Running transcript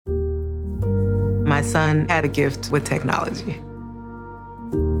my son had a gift with technology.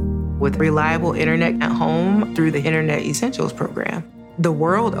 With reliable internet at home through the Internet Essentials program, the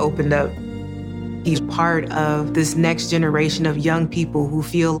world opened up. He's part of this next generation of young people who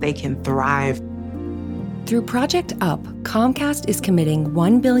feel they can thrive. Through Project UP, Comcast is committing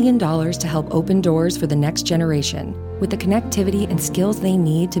 $1 billion to help open doors for the next generation with the connectivity and skills they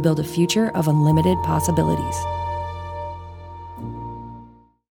need to build a future of unlimited possibilities.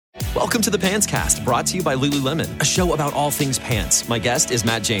 Welcome to the Pantscast, brought to you by Lululemon, a show about all things pants. My guest is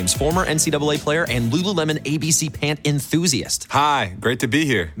Matt James, former NCAA player and Lululemon ABC pant enthusiast. Hi, great to be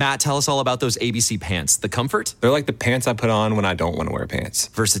here. Matt, tell us all about those ABC pants. The comfort? They're like the pants I put on when I don't want to wear pants.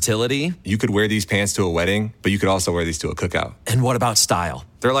 Versatility? You could wear these pants to a wedding, but you could also wear these to a cookout. And what about style?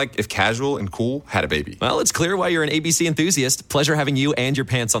 They're like if casual and cool had a baby. Well, it's clear why you're an ABC enthusiast. Pleasure having you and your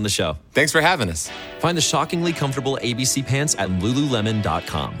pants on the show. Thanks for having us. Find the shockingly comfortable ABC pants at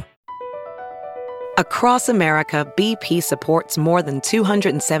Lululemon.com. Across America, BP supports more than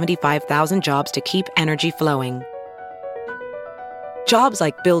 275,000 jobs to keep energy flowing. Jobs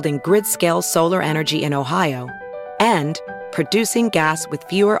like building grid-scale solar energy in Ohio and producing gas with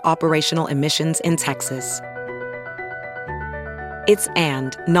fewer operational emissions in Texas. It's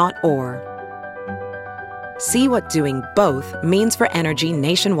and, not or. See what doing both means for energy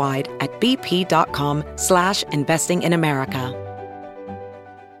nationwide at bp.com/investing in America.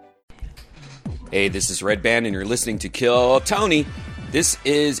 Hey, this is Red Band, and you're listening to Kill Tony. This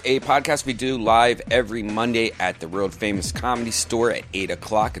is a podcast we do live every Monday at the World Famous Comedy Store at 8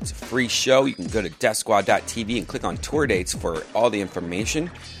 o'clock. It's a free show. You can go to DeathSquad.tv and click on tour dates for all the information.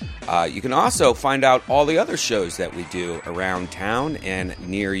 You can also find out all the other shows that we do around town and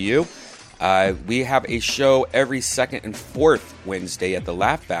near you. We have a show every second and fourth Wednesday at the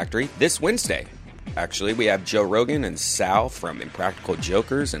Laugh Factory. This Wednesday, actually, we have Joe Rogan and Sal from Impractical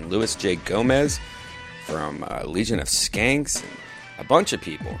Jokers and Louis J. Gomez from Legion of Skanks and a bunch of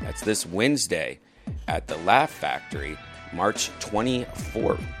people. That's this Wednesday at the Laugh Factory, May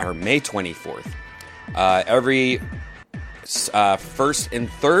 24th. Every first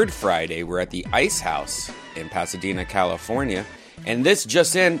and third Friday, we're at the Ice House in Pasadena, California. And this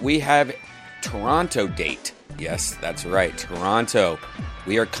just in, we have Toronto date. Yes, that's right, Toronto.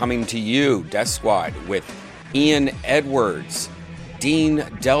 We are coming to you, Death Squad, with Ian Edwards, Dean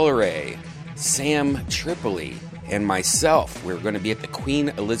Delray, Sam Tripoli, and myself. We're going to be at the Queen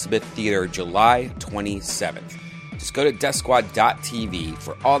Elizabeth Theater July 27th. Just go to DeathSquad.tv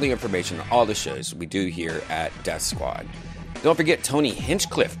for all the information on all the shows we do here at Death Squad. Don't forget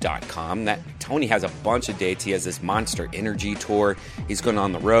TonyHinchcliffe.com. Tony has a bunch of dates. He has this Monster Energy tour. He's going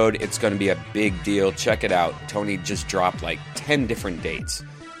on the road. It's going to be a big deal. Check it out. Tony just dropped like 10 different dates.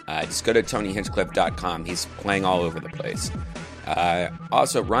 Just go to TonyHinchcliffe.com. He's playing all over the place.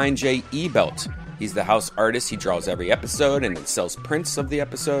 Also, Ryan J. Ebelt. He's the house artist. He draws every episode and sells prints of the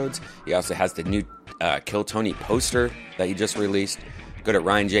episodes. He also has the new Kill Tony poster that he just released. Go to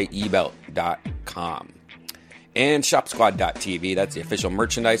RyanJEbelt.com. And ShopSquad.tv, that's the official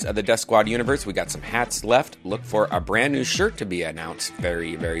merchandise of the Death Squad universe. We got some hats left. Look for a brand new shirt to be announced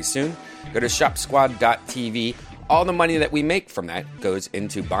very, very soon. Go to ShopSquad.tv. All the money that we make from that goes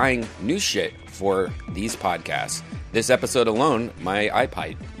into buying new shit for these podcasts. This episode alone, my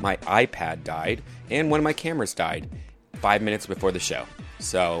iPad died, and one of my cameras died 5 minutes before the show.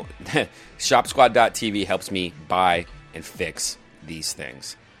 So, ShopSquad.tv helps me buy and fix these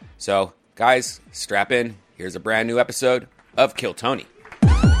things. So, guys, strap in. Here's a brand new episode of Kill Tony.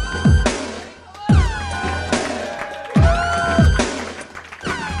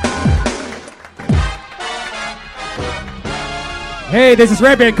 Hey, this is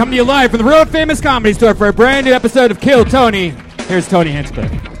Red Band coming to you live from the World Famous Comedy Store for a brand new episode of Kill Tony. Here's Tony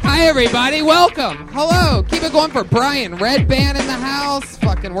Hinchcliffe. Hi, everybody. Welcome. Hello. Keep it going for Brian Red Band in the house.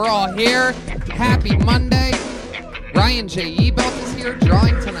 Fucking, we're all here. Happy Monday. Ryan J. Ebelt is here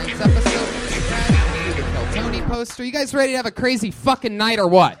drawing tonight's episode. Tony poster. You guys ready to have a crazy fucking night or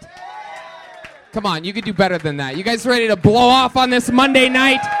what? Come on, you could do better than that. You guys ready to blow off on this Monday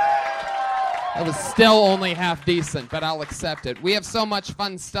night? That was still only half decent, but I'll accept it. We have so much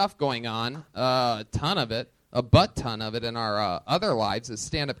fun stuff going on, a ton of it in our other lives as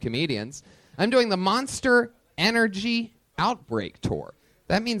stand-up comedians. I'm doing the Monster Energy Outbreak Tour.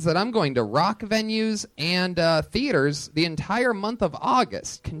 That means that I'm going to rock venues and theaters the entire month of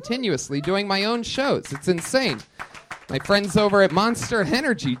August, continuously doing my own shows. It's insane. My friends over at Monster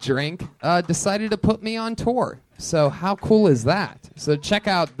Energy Drink decided to put me on tour. So how cool is that? So check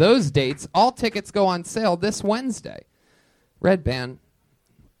out those dates. All tickets go on sale this Wednesday. Red Band.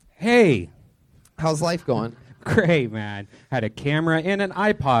 Hey. How's life going? Great, man. Had a camera and an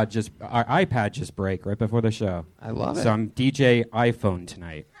our iPad just break right before the show. I love it. So I'm DJ iPhone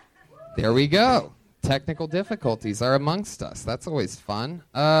tonight. There we go. Technical difficulties are amongst us. That's always fun.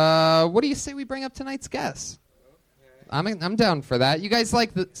 What do you say we bring up tonight's guest? I'm down for that. You guys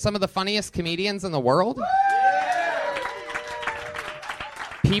like some of the funniest comedians in the world?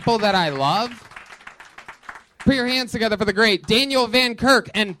 People that I love? Put your hands together for the great Daniel Van Kirk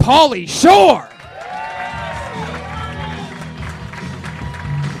and Pauly Shore.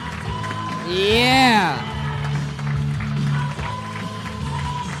 Yeah.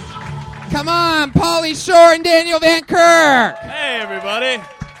 Come on, Pauly Shore and Daniel Van Kirk. Hey, everybody.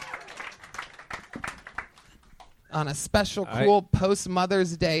 On a special cool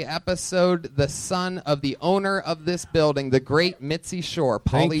post-Mother's Day episode, the son of the owner of this building, the great Mitzi Shore,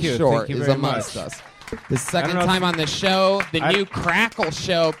 Pauly Shore, is amongst us. The second time on the show, the new Crackle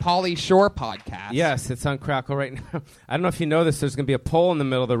Show, Pauly Shore podcast. Yes, it's on Crackle right now. I don't know if you know this. There's going to be a poll in the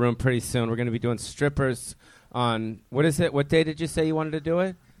middle of the room pretty soon. We're going to be doing strippers on, what is it? What day did you say you wanted to do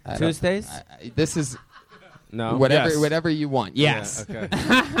it? Tuesdays? This is... No. Whatever you want. Yes. Yeah, okay.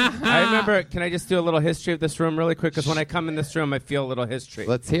 I remember, can I just do a little history of this room really quick? Because when I come in this room, I feel a little history.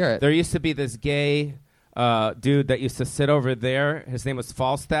 Let's hear it. There used to be this gay dude that used to sit over there. His name was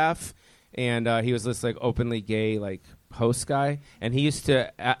Falstaff. And he was this like openly gay like host guy. And he used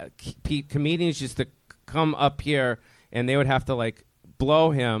to, comedians used to come up here and they would have to like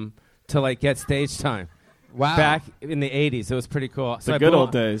blow him to like get stage time. Wow. Back in the 80s. It was pretty cool. The good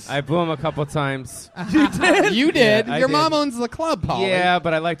old days. I blew him a couple times. You did? You did? Yeah, Your mom owns the club, Pauly. Yeah,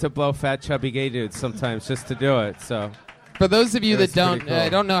 but I like to blow fat, chubby gay dudes sometimes just to do it. So, for those of you that cool.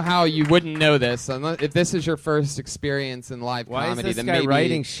 don't know how you wouldn't know this, if this is your first experience in live why comedy, is this then guy maybe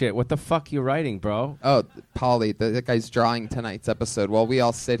writing shit? What the fuck you writing, bro? Oh, Pauly, that guy's drawing tonight's episode. While we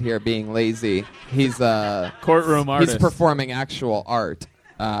all sit here being lazy, he's courtauroom artist. He's performing actual art.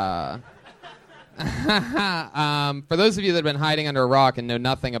 For those of you that have been hiding under a rock and know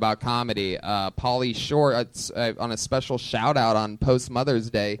nothing about comedy, Pauly Shore, on a special shout out on post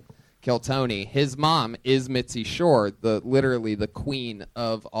Mother's Day, Kill Tony. His mom is Mitzi Shore, literally the queen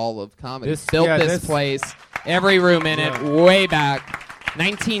of all of comedy. Built this place, every room in it, way back.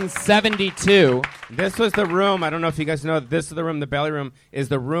 1972. This was the room. I don't know if you guys know. This is the room. The belly room is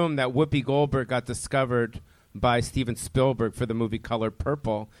the room that Whoopi Goldberg got discovered by Steven Spielberg for the movie Color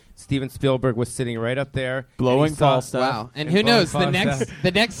Purple. Steven Spielberg was sitting right up there, blowing Falstaff. Wow! And who knows? The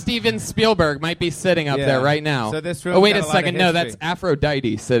next Steven Spielberg might be sitting up there right now. So this room. Oh, wait a second! No, that's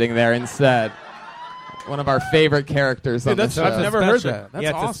Aphrodite sitting there instead. One of our favorite characters on the show. I've never heard that. That's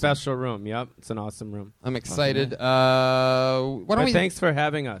awesome. It's a special room. Yep, it's an awesome room. I'm excited. Thanks for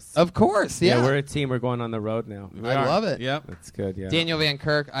having us. Of course, yeah. We're a team. We're going on the road now. I love it. Yep, that's good. Yeah. Daniel Van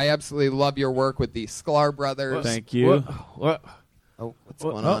Kirk, I absolutely love your work with the Sklar brothers. Thank you. What? Oh, what's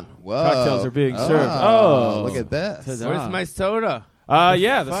going on? Whoa! Cocktails are being served. Oh, look at this. Ta-da. Where's my soda? The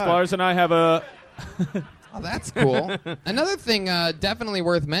Sklars and I have a. Oh, that's cool. Another thing definitely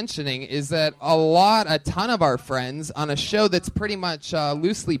worth mentioning is that a ton of our friends on a show that's pretty much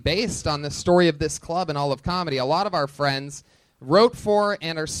loosely based on the story of this club and all of comedy, a lot of our friends wrote for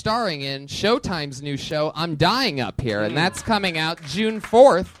and are starring in Showtime's new show, I'm Dying Up Here, and that's coming out June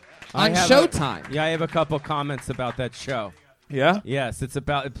 4th on Showtime. I have a couple comments about that show. Yeah? Yes, it's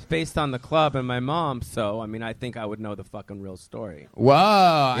based on the club and my mom, so, I mean, I think I would know the fucking real story.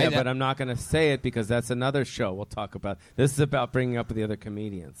 Whoa. Yeah, but I'm not going to say it because that's another show we'll talk about. This is about bringing up the other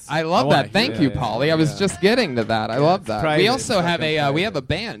comedians. I love that. Thank you, Pauly. I was just getting to that. I love that. Private. We also have we have a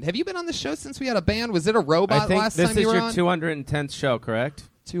band. Have you been on the show since we had a band? Was it a robot last time you were on? This is your 210th show, correct?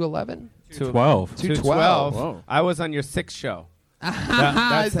 211? 212. 212. Whoa. I was on your 6th show. Is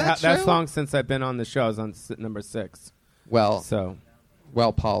that true? That song since I've been on the show is on number 6. Well,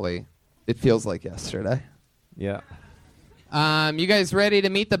 Well, Pauly, it feels like yesterday. Yeah. You guys ready to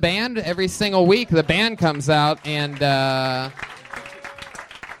meet the band? Every single week, the band comes out and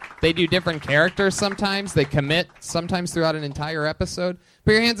they do different characters sometimes. They commit sometimes throughout an entire episode.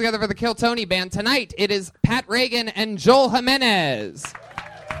 Put your hands together for the Kill Tony band. Tonight, it is Pat Reagan and Joel Jimenez.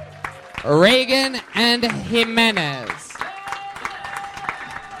 Reagan and Jimenez.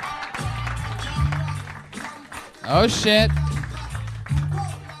 Oh, shit.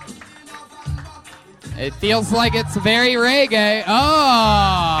 It feels like it's very reggae.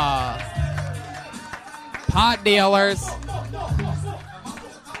 Oh! Pot dealers.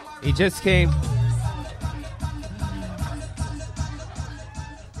 He just came.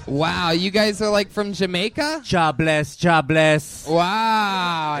 Wow, you guys are like from Jamaica? Jobless.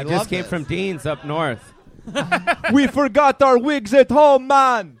 Wow, I just came from Dean's up north. We forgot our wigs at home,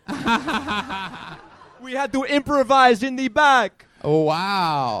 man. We had to improvise in the back. Oh,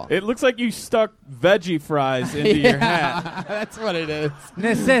 wow. It looks like you stuck veggie fries into your hat. That's what it is.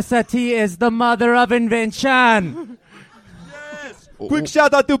 Necessity is the mother of invention. Quick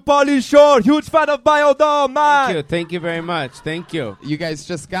shout out to Pauly Shore. Huge fan of Biodome, man. Thank you very much. Thank you. You guys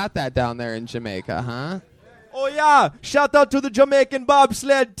just got that down there in Jamaica, huh? Oh, yeah. Shout out to the Jamaican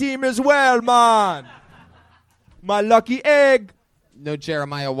bobsled team as well, man. My lucky egg. No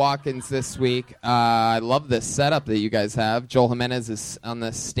Jeremiah Watkins this week. I love this setup that you guys have. Joel Jimenez is on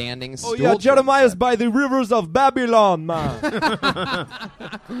the standing stool. Oh, yeah. Jeremiah's by the rivers of Babylon, man.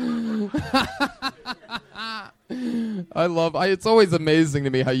 It's always amazing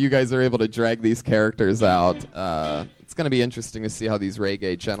to me how you guys are able to drag these characters out. It's going to be interesting to see how these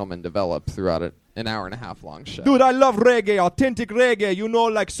reggae gentlemen develop throughout an hour and a half long show. Dude, I love reggae, authentic reggae. You know,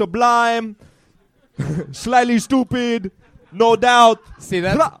 like Sublime, Slightly Stupid, No Doubt. See,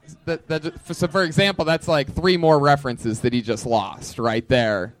 so for example, that's like 3 more references that he just lost right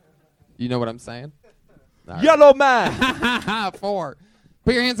there. You know what I'm saying? Right. Yellow Man. 4.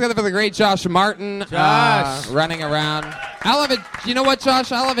 Put your hands together for the great Josh Martin. Josh. Running around. I'll have it. You know what,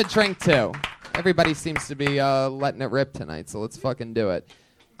 Josh? I'll have a drink too. Everybody seems to be letting it rip tonight, so let's fucking do it.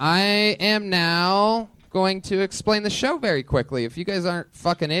 I am now going to explain the show very quickly. If you guys aren't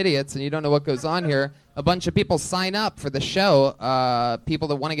fucking idiots and you don't know what goes on here, a bunch of people sign up for the show. People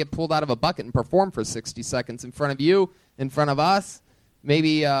that want to get pulled out of a bucket and perform for 60 seconds in front of you, in front of us.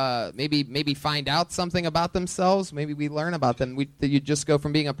 Maybe find out something about themselves. Maybe we learn about them. You just go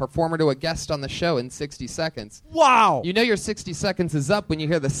from being a performer to a guest on the show in 60 seconds. Wow! You know your 60 seconds is up when you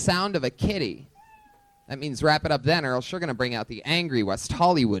hear the sound of a kitty. That means wrap it up then, or else you're going to bring out the angry West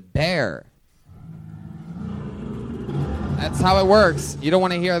Hollywood bear. That's how it works. You don't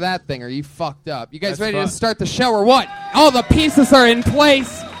want to hear that thing, or you fucked up. You guys ready to start the show, or what? All the pieces are in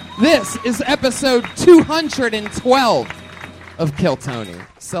place. This is episode 212. Of Kill Tony,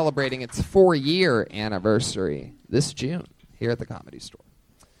 celebrating its 4-year anniversary this June here at the Comedy Store.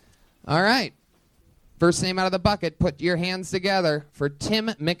 All right. First name out of the bucket. Put your hands together for Tim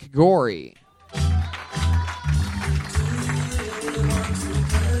McGorry.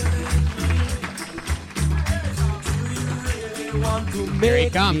 Here he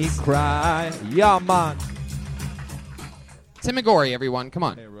comes. Cry. Yeah, man. Tim McGorry, everyone. Come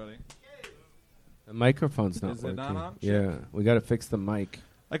on. The microphone's not Is working. it not on? Yeah, we got to fix the mic.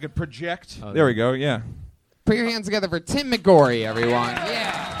 I could project. Oh, there we go, yeah. Put your hands together for Tim McGorry, everyone.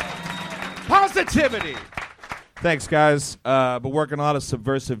 Yeah. Positivity! Thanks, guys. Been working a lot of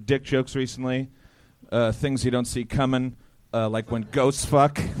subversive dick jokes recently. Things you don't see coming, like when ghosts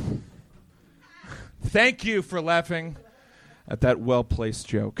fuck. Thank you for laughing at that well-placed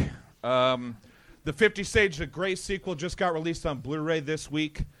joke. The 50 Shades of Grey sequel just got released on Blu-ray this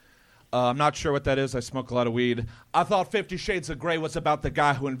week. I'm not sure what that is. I smoke a lot of weed. I thought 50 Shades of Grey was about the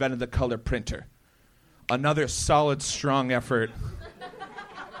guy who invented the color printer. Another solid, strong effort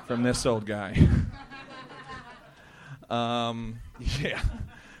from this old guy. Yeah.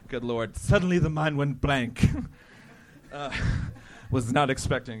 Good Lord. Suddenly the mind went blank. Was not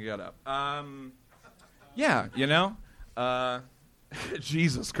expecting to get up. Yeah, you know?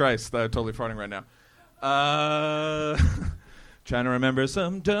 Jesus Christ. I'm totally farting right now. Trying to remember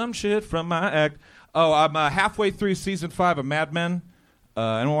some dumb shit from my act. Oh, I'm halfway through season 5 of Mad Men.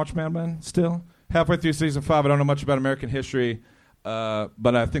 Anyone watch Mad Men still? Halfway through season 5. I don't know much about American history,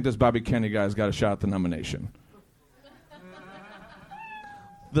 but I think this Bobby Kennedy guy's got a shot at the nomination.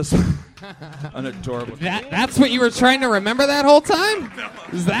 This an adorable. That's what you were trying to remember that whole time?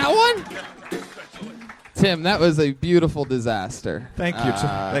 Is that one? Tim, that was a beautiful disaster. Thank you,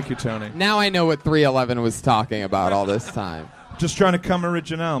 thank you, Tony. Now I know what 311 was talking about all this time. Just trying to come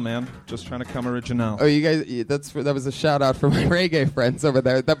original, man. Just trying to come original. Oh, you guys, that was a shout out for my reggae friends over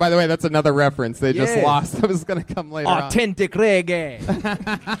there. That, by the way, that's another reference they just lost. That was going to come later on. Authentic reggae.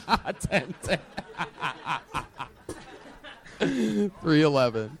 Authentic.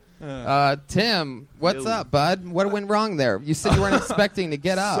 311. Tim, what's up, bud? What went wrong there? You said you weren't expecting to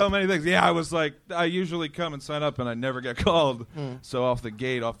get up. So many things. Yeah, I was like, I usually come and sign up, and I never get called. So off the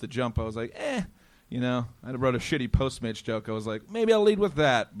jump, I was like, you know. I wrote a shitty Postmates joke. I was like, maybe I'll lead with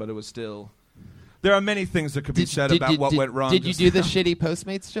that, but it was still. There are many things that could be said about what went wrong. Did you do the shitty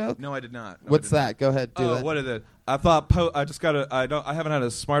Postmates joke? No, I did not. No, What's that? Go ahead, do that. What is it? I thought I just got I haven't had a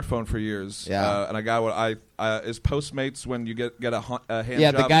smartphone for years. Yeah. And I got what is Postmates when you get a hand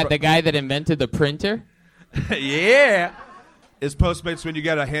yeah, job. the guy that invented the printer. Yeah. Is Postmates when you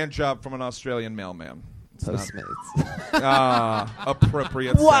get a hand job from an Australian mailman. Postmates.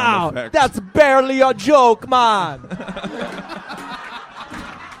 Appropriate Wow, sound effects. that's barely a joke, man.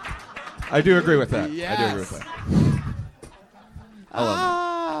 I do agree with that. Yes. I do agree with that. I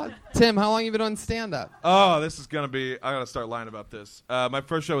love it. Tim, how long you been on stand-up? Oh, this is going to be... I got to start lying about this. My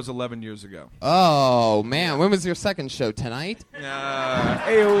first show was 11 years ago. Oh, man. When was your second show? Tonight?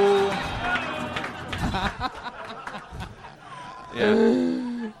 Ayo.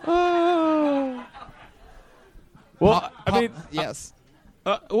 Yeah. Well, I mean... yes.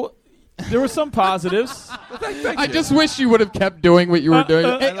 Well, there were some positives. Thank I you. just wish you would have kept doing what you were doing.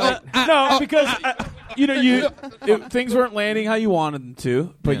 No, because things weren't landing how you wanted them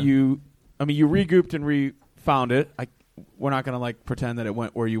to, but you regrouped and refound it. We're not going to like pretend that it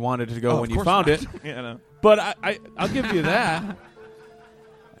went where you wanted it to go when you found it. Yeah, no. But I'll give you that.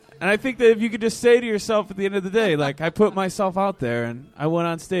 And I think that if you could just say to yourself at the end of the day, like, I put myself out there and I went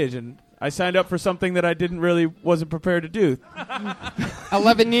on stage and I signed up for something that I wasn't prepared to do.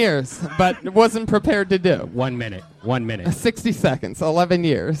 11 years, but wasn't prepared to do. 1 minute. 1 minute. 60 seconds. 11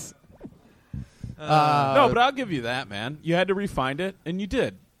 years. No, but I'll give you that, man. You had to refine it, and you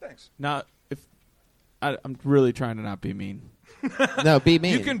did. Thanks. Now, I'm really trying to not be mean. No, be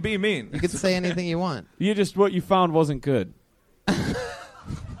mean. You can be mean. You can say anything you want. What you found wasn't good.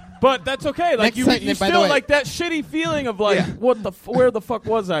 But that's okay. Like you still like that shitty feeling of like, where the fuck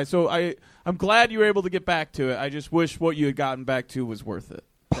was I? So I'm glad you were able to get back to it. I just wish what you had gotten back to was worth it.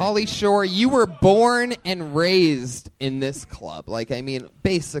 Pauly Shore, you were born and raised in this club. Like, I mean,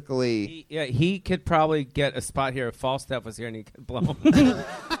 basically. He could probably get a spot here if Falstaff was here and he could blow him. The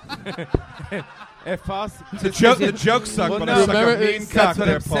joke sucked, but I suck a mean cock that's what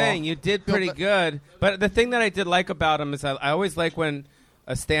there, I'm Paul. saying. You did pretty good. But the thing that I did like about him is I always like when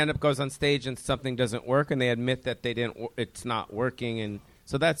a stand-up goes on stage and something doesn't work and they admit that it's not working, and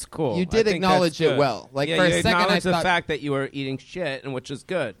so that's cool. You did acknowledge it well. Like, for a second, I the thought fact that you were eating shit, and which is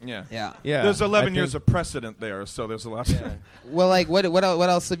good. Yeah. There's 11 years of precedent there, so there's a lot. Well, like, what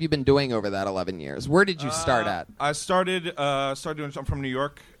else have you been doing over that 11 years? Where did you start at? I started doing. I'm from New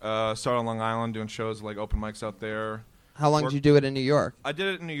York. Started on Long Island doing shows like open mics out there. How long did you do it in New York? I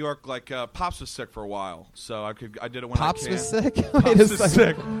did it in New York. Like Pops was sick for a while, so I did it when Pops I came. was sick. Pops was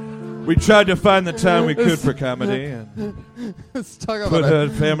sick. We tried to find the time we could for comedy and Let's talk put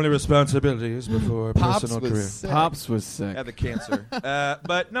about family responsibilities before Pops personal was career. sick. Pops was sick. Had the cancer.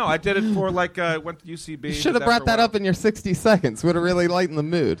 But no, I did it for went to UCB. You should have brought that up in your 60 seconds. Would have really lightened the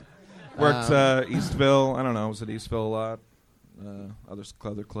mood. Worked Eastville. I don't know. Was at Eastville a lot. Other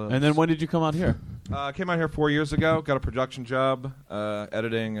clubs. And then when did you come out here? Came out here 4 years ago. Got a production job,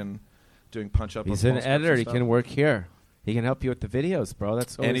 editing and doing punch-up. He's an editor. He can work here. He can help you with the videos, bro.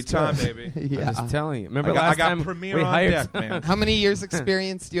 That's always anytime, good. baby. Yeah. I'm just telling you. Remember I last got time Premiere we on hired deck, man. How many years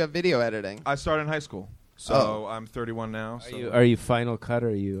experience do you have video editing? I started in high school, so I'm 31 now. So. Are you Final Cut or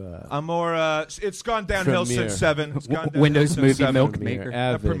are you? I'm more. It's gone downhill Premiere. since 7. It's gone downhill Windows since Movie 7. Milk Premiere. Maker.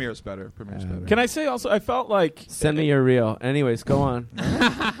 Avid. Premiere's better. Can I say also, I felt like... Send me your reel. Anyways, go on.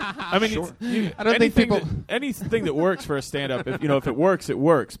 I mean, I don't think people... anything that works for a stand-up, if it works, it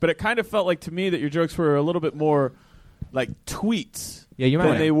works. But it kind of felt like to me that your jokes were a little bit more like tweets. Yeah, you're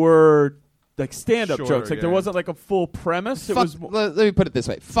than right. they were like stand-up Sure, jokes. Like there yeah. wasn't like a full premise. It was let me put it this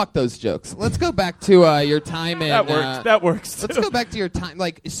way. Fuck those jokes. Let's go back to your time in... that works. Let's go back to your time.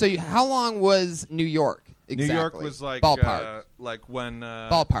 Like, so how long was New York exactly? New York was like ballpark. Like when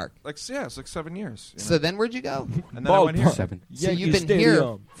Ballpark. Like it's like 7 years. So then where'd you go? And then I went here. 7. So you've been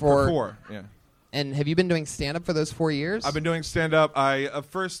here for 4. Yeah. And have you been doing stand-up for those 4 years? I've been doing stand-up.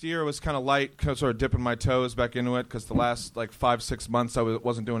 First year was kind of light, sort of dipping my toes back into it, because the last 5-6 months I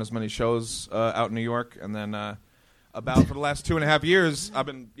wasn't doing as many shows out in New York, and then about for the last 2.5 years I've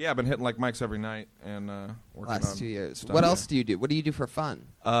been hitting like mics every night and working last on 2 years. stuff. What else do you do? What do you do for fun?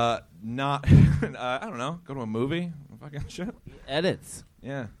 Not I don't know. Go to a movie, fucking shit. Edits.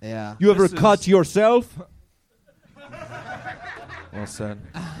 Yeah. Yeah. You ever cut yourself? Well said.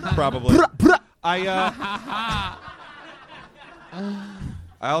 Probably. I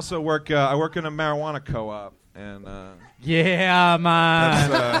also work. I work in a marijuana co-op, and Yeah,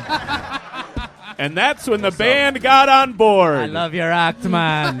 man. And that's when the band got on board. I love your act,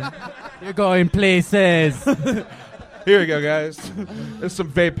 man. You're going places. here you go, guys. There's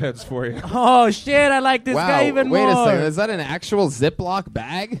some vape heads for you. Oh, shit. I like this guy even wait more. a second. Is that an actual Ziploc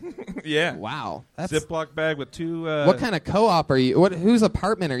bag? Yeah. Wow. That's Ziploc bag with 2. what kind of co-op are you? Whose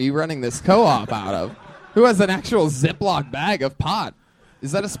apartment are you running this co-op out of? Who has an actual Ziploc bag of pot?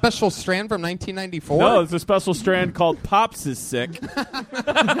 Is that a special strand from 1994? No, it's a special strand called Pops is Sick.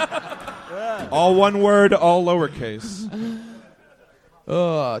 All one word, all lowercase.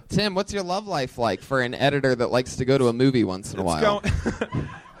 Tim, what's your love life like for an editor that likes to go to a movie once in a while?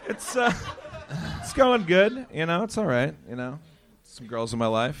 It's going good. It's all right. Some girls in my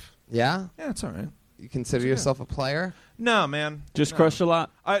life. Yeah? Yeah, it's all right. You consider yourself a player? No, man. Just no. crush a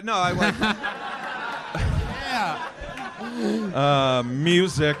lot? I like... Yeah.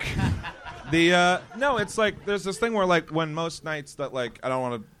 Music. No, it's like there's this thing where like when most nights that like I don't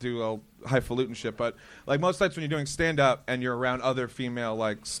want to do a highfalutin shit, but like most nights when you're doing stand up and you're around other female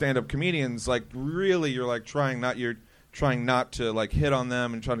like stand up comedians, like really you're like trying not to like hit on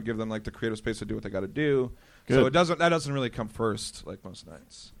them and trying to give them like the creative space to do what they got to do. Good. So that doesn't really come first like most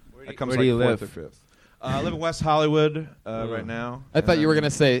nights. It comes where like do you fourth live? or fifth. I live in West Hollywood right now. I thought you were going to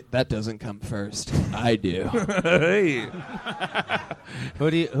say, that doesn't come first. I do. Hey.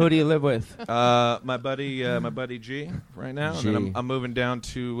 Who do you live with? My buddy G right now. G. And then I'm moving down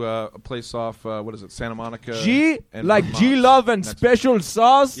to a place off, what is it, Santa Monica. G? and Like Vermont. G-Love and Next- special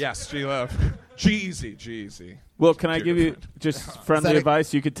sauce? Yes, G-Love. G-Easy. Well, can I give you just friendly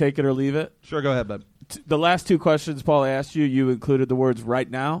advice? You could take it or leave it. Sure, go ahead, bud. The last two questions Paul asked you, you included the words right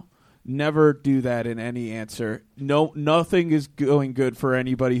now. Never do that in any answer. No, nothing is going good for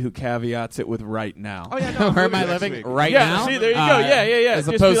anybody who caveats it with right now. Oh, yeah, no. Where am I living? Right yeah, now? See, there you go. Yeah. As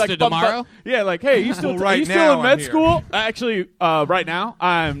Just opposed be like, to bum, tomorrow? Yeah, like, hey, you still, Well, right you still now in I'm med here. school? Actually, right now,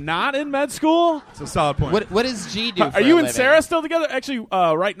 I'm not in med school. It's a solid point. What does G do for Are you a and living? Sarah still together? Actually,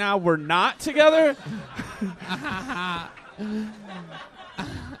 right now, we're not together.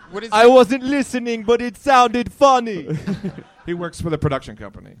 I wasn't listening, but it sounded funny. He works for the production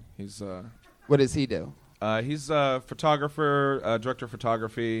company. He's What does he do? he's a photographer, director of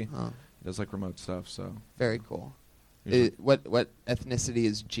photography. Oh. He does like remote stuff. So Very cool. Usually- What ethnicity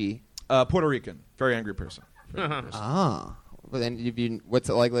is G? Puerto Rican, very angry person. Ah. Well, then what's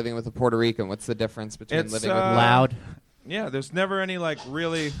it like living with a Puerto Rican? What's the difference between It's, living with Loud. Yeah, there's never any like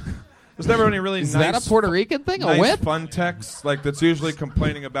really. There's never any really Is nice. that a Puerto Rican thing? Nice A whip? fun text like that's usually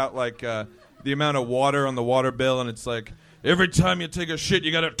complaining about like the amount of water on the water bill, and it's like every time you take a shit,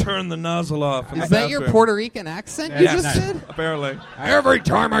 you got to turn the nozzle off. in Is the that your bathroom. Puerto Rican accent you Yes, just did? apparently. Every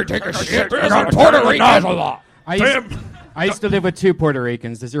time I take a shit, there's a Puerto Rican. I used to live with two Puerto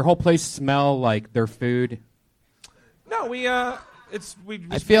Ricans. Does your whole place smell like their food? No, we it's we.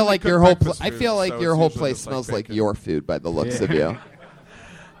 I feel like your whole breakfast I food, feel like so your it's whole usually place just, smells like bacon. your food by the looks of you.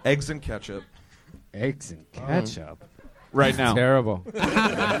 Eggs and ketchup. Eggs and ketchup. Right now. Terrible.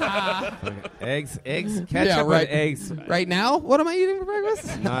 eggs, ketchup, Yeah, right. and eggs. Right now? What am I eating for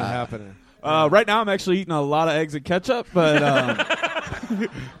breakfast? Not happening. Right now, I'm actually eating a lot of eggs and ketchup, but I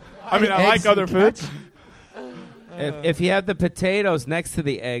mean, I like Eggs other and foods. If you have the potatoes next to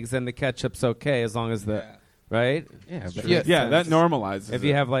the eggs, then the ketchup's okay as long as the right. Yeah, but Yeah, that normalizes. If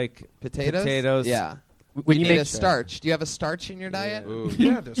you have like Potatoes? Yeah. When you you need make a starch. Do you have a starch in your diet? Ooh,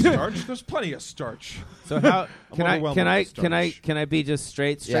 yeah, there's starch. There's plenty of starch. So how I'm can I overwhelmed can with I the can I starch. can I be just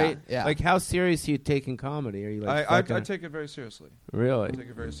straight? Yeah. Like how serious are you taking comedy? Are you like I fucking- take it very seriously. really? I take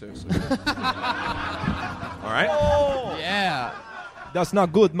it very seriously. All right. Yeah. That's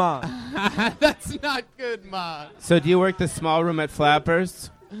not good, man. That's not good, Ma. So do you work the small room at Flappers?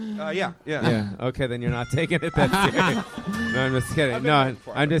 Yeah. Okay, then you're not taking it that serious. No, I'm just kidding. No,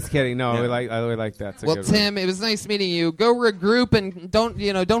 I'm just kidding. No, Yeah. I really like that. It's a Well, good one. Tim, it was nice meeting you. Go regroup and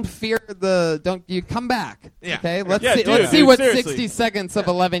don't fear don't you come back. Yeah. Okay? Let's Yeah, see dude, let's see dude, what seriously. 60 seconds of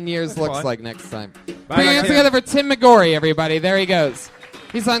 11 years looks fun. like next time. Bye, Put your hands Tim. together for Tim McGorry, everybody. There he goes.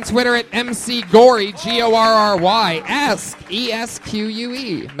 He's on Twitter at MCGorry, GORRY. Ask,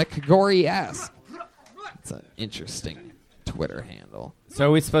 ESQUE. McGorry Ask. It's an interesting Twitter handle. So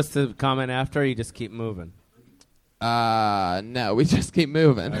are we supposed to comment after, or you just keep moving? No, we just keep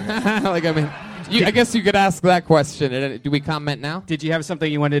moving. I guess you could ask that question. Do we comment now? Did you have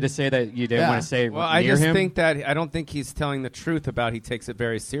something you wanted to say that you didn't Yeah. want to say Well, I near just him? think that I don't think he's telling the truth about he takes it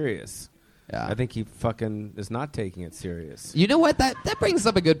very serious. Yeah. I think he fucking is not taking it serious. You know what? That brings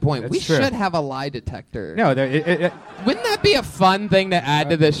up a good point. That's We true. should have a lie detector. No, Wouldn't that be a fun thing to add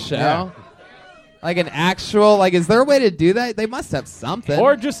to this show? Yeah. Like an actual, is there a way to do that? They must have something.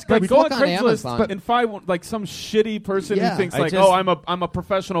 Or just Like, go on look on Craigslist Amazon. and find like some shitty person Yeah. who thinks I like, just- oh, I'm a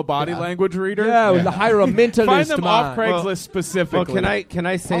professional body language reader. Yeah, we'll hire a mentalist, Find them off man. Craigslist Well, specifically. can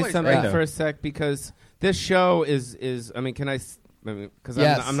I say Always something right. for a sec, because this show is I mean, can I? Because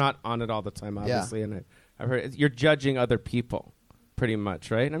Yes. I'm not on it all the time, Yeah. obviously, and I've heard you're judging other people, pretty much,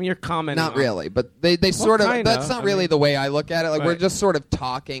 right? I mean, you're commenting. Not on- really, but they sort of. kind That's of. not I really mean- the way I look at it. Like we're Right. just sort of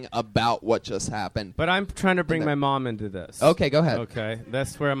talking about what just happened. But I'm trying to bring my mom into this. Okay, go ahead. Okay,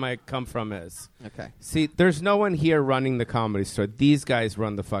 that's where my come from is. Okay. See, there's no one here running the Comedy Store. These guys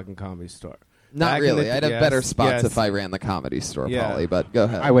run the fucking Comedy Store. Not Back in really. the- I'd have yes, better spots yes. if I ran the Comedy Store, Yeah. Pauly. But go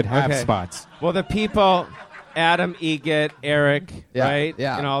ahead. I would have Okay. spots. Well, the people. Adam, Eget, Eric, Yeah, right?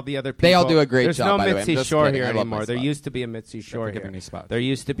 yeah. And all the other people. They all do a great There's job, by the way. There's I'm no Mitzi just Shore kidding. here I love my anymore. There spot. used to be a Mitzi Shore for giving here. me spots. There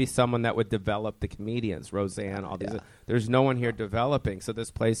used to be someone that would develop the comedians, Roseanne, all these. There's no one here developing. So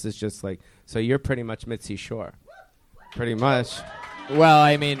this place is just like, so you're pretty much Mitzi Shore. Pretty much. Well,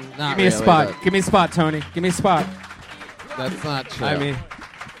 I mean, not Give me a really, spot. but Give me a spot, Tony. Give me a spot. That's not true.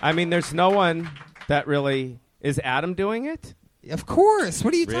 I mean, there's no one that really is. Adam doing it? Of course.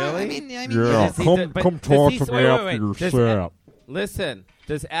 What are you Really? talking? I mean, Yeah, Does he come do- but talk does he- to me wait, after wait. your Does set. Listen,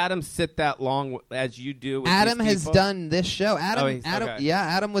 does Adam sit that long as you do? With Adam these has people? done this show. Adam, Okay. yeah,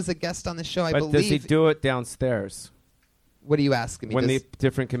 Adam was a guest on the show, I But believe. does he do it downstairs? What are you asking me? When Does- the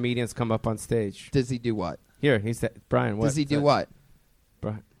different comedians come up on stage? Does he do what? Here, he said, Brian. What Does he do that? what?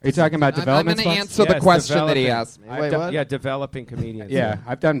 Brian. Are you talking about development I'm going to spots? answer the Yes, question that he developing. asked me. I've Wait, done- what? Yeah, developing comedians. Yeah,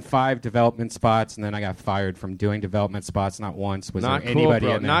 I've done 5 development spots, and then I got fired from doing development spots. Not once was Not there cool, anybody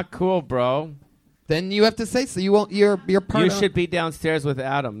bro. in there. Not cool, bro. Then you have to say so. You won't. You're part. You of should be downstairs with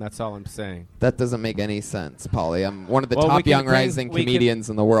Adam. That's all I'm saying. That doesn't make any sense, Paulie. I'm one of the Well, we top can young bring- rising we can- comedians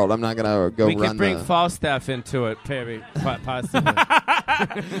in the world. I'm not gonna go we run can bring the. Falstaff into it, maybe, possibly.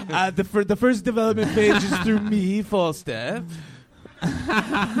 The first development phase is through me, Falstaff.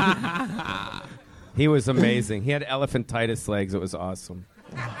 He was amazing. He had elephantitis legs. It was awesome.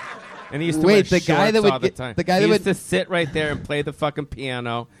 And he used to Wait, wear the guy that shorts would all the get- time. the guy he that used would- to sit right there and play the fucking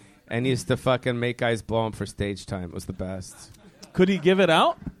piano, and he used to fucking make guys blow him for stage time. It was the best. Could he give it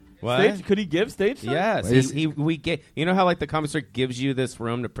out? What? Stage? Could he give stage time? Yes. We get. You know how like the comic strip gives you this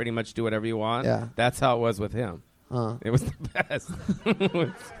room to pretty much do whatever you want. Yeah. That's how it was with him. It was the best.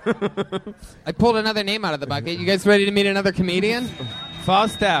 I pulled another name out of the bucket. You guys ready to meet another comedian?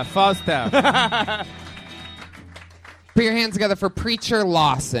 Falstaff. Put your hands together for Preacher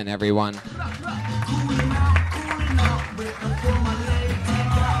Lawson, everyone.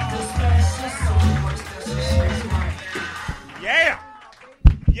 Yeah.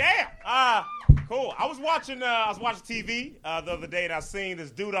 Cool. I was watching TV the other day, and I seen this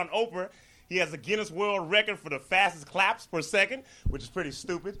dude on Oprah. He has a Guinness World Record for the fastest claps per second, which is pretty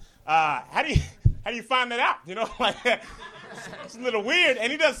stupid. How do you find that out? You know, like it's a little weird.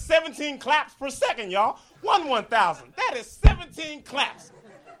 And he does 17 claps per second, y'all. 1/1000. That is 17 claps.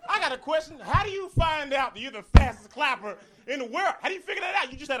 I got a question. How do you find out that you're the fastest clapper in the world? How do you figure that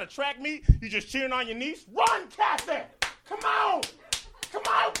out? You just had a track meet? You just cheering on your niece? Run, Kathy! Come on! Come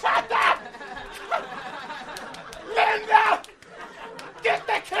on, Kathy! Linda! Get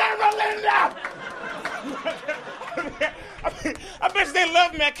the camera, Linda! I bet you they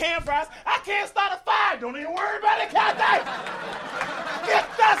love me at Campfires. I can't start a fire. Don't even worry about it, Kathy! Get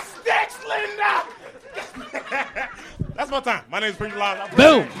the sticks, Linda! That's my time. My name is Preacher Lawson.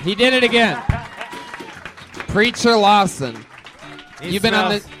 Boom! He did it again. Preacher Lawson. You've been on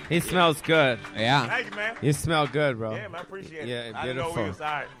this. He smells good. Yeah. Thank you, man. You smell good, bro. Yeah, man, I appreciate it. Yeah, I didn't know beautiful. we was all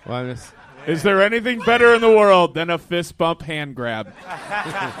right. Well, I'm just- Is there anything better in the world than a fist bump hand grab?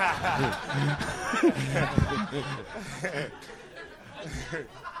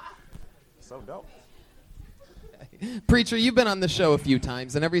 So dope. Preacher, you've been on the show a few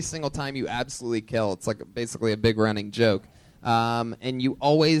times, and every single time you absolutely kill. It's like basically a big running joke. And you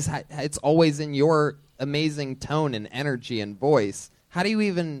always, it's always in your amazing tone and energy and voice. How do you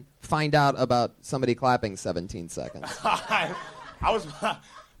even find out about somebody clapping 17 seconds? I was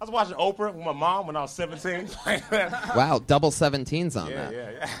watching Oprah with my mom when I was 17. Wow, double 17s on that.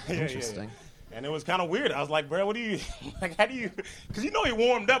 Yeah. Interesting. And it was kind of weird. I was like, bro, what do you, like, how do you, because you know he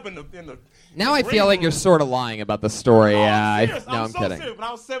warmed up in the Now I feel like you're sort of lying about the story. Yeah, I'm serious. I'm so kidding. serious. When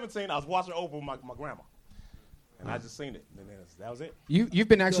I was 17, I was watching Oprah with my grandma. And I just seen it. And then that was it. You've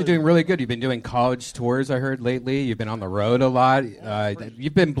been actually doing really good. You've been doing college tours, I heard, lately. You've been on the road a lot.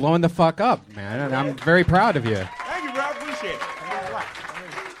 You've been blowing the fuck up, man, and I'm very proud of you. Thank you, bro. I appreciate it.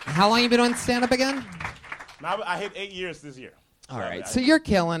 How long you been on stand-up again? Now, I hit 8 years this year. All right, so you're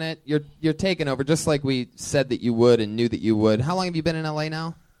killing it. You're taking over, just like we said that you would and knew that you would. How long have you been in LA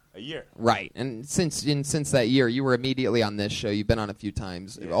now? A year. Right, and since that year, you were immediately on this show. You've been on a few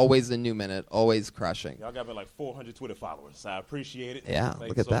times. Yeah. Always a new minute, always crushing. Y'all got me like 400 Twitter followers. So I appreciate it. Yeah, Thank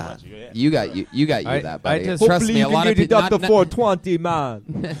look you at so that. much. Yeah. You got that, buddy. Hopefully Trust me, you a lot can of get it people. up to 420,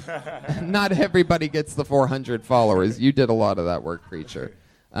 man. Not everybody gets the 400 followers. You did a lot of that work, Preacher.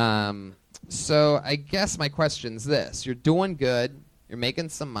 So I guess my question's this: you're doing good. You're making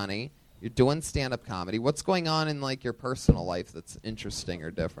some money. You're doing stand-up comedy. What's going on in like your personal life that's interesting or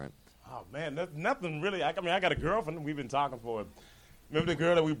different? Oh man, nothing really. I mean, I got a girlfriend. We've been talking for. Remember the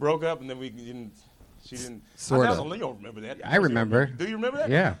girl that we broke up and then we didn't. She didn't. Sort of. You don't remember that? I remember. Do you remember that?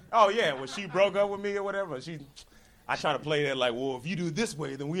 Yeah. Oh yeah, when she broke up with me or whatever, she. I try to play that like, well, if you do it this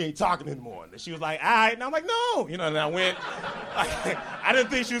way, then we ain't talking anymore. And she was like, all right. And I'm like, no. You know, and I went. I didn't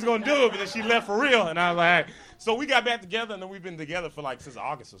think she was going to do it, but then she left for real. And I was like, all right. So we got back together, and then we've been together for like since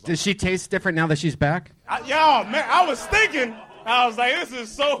August or something. Does she taste different now that she's back? Man, I was thinking, I was like, this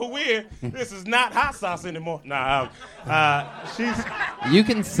is so weird. This is not hot sauce anymore. Nah, she's... You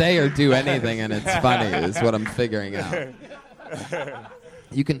can say or do anything, and it's funny, is what I'm figuring out.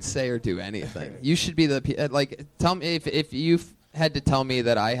 You can say or do anything. You should be the tell me if you had to tell me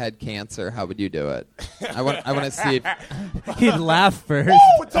that I had cancer, how would you do it? I want to see if he'd laugh first.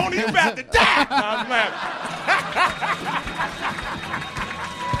 Oh, Tony, you about to die! No, I'm laughing.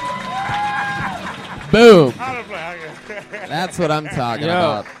 Boom. That's what I'm talking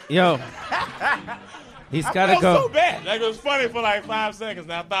about. Yo. He's got to I felt go. so bad. Like, it was funny for like 5 seconds.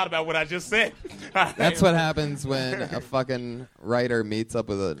 Now I thought about what I just said. That's what happens when a fucking writer meets up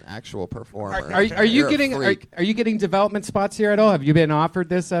with an actual performer. Are you getting development spots here at all? Have you been offered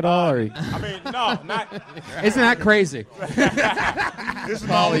this at all? Or? I mean, no, not. Isn't that crazy? This is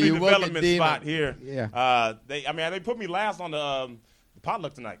my Molly, only you development demon. spot here. Yeah. They put me last on the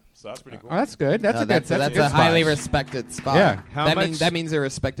potluck tonight, so that's pretty cool. Oh, that's good. That's a good That's a highly respected spot. Yeah. That means they're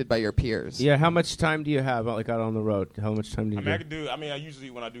respected by your peers. Yeah, how much time do you have out on the road? How much time do you I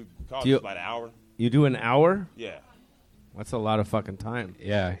usually when I do college, Do you- it's about an hour. You do an hour? Yeah. That's a lot of fucking time.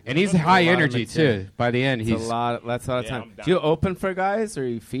 Yeah, and he's high energy too. By the end, That's he's a lot of Yeah, time. I'm down. Do you open for guys, or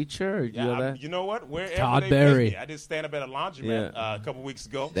you feature, or do you Yeah, do that? you know what? Wherever Todd they Berry. pay me. I did stand up at a laundromat a couple weeks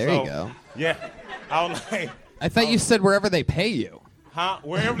ago. There you go. Yeah, I was like, I thought you said wherever they pay you. huh?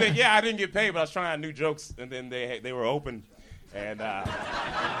 Wherever they, yeah, I didn't get paid, but I was trying out new jokes, and then they were open, and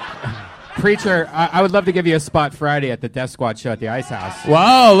Preacher. I would love to give you a spot Friday at the Death Squad show at the Ice House.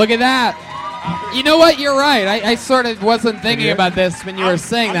 Whoa, look at that. You know what? You're right. I sort of wasn't thinking about this when you were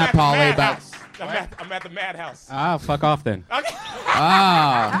saying that, Polly. But I'm at the Madhouse. Ah, fuck off then.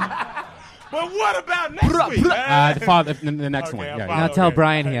 Ah. But what about next week? The next one. I'm Yeah. fine. Now tell Okay,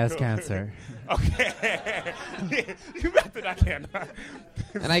 Brian okay, he has cool. cancer. Okay. You bet that I can.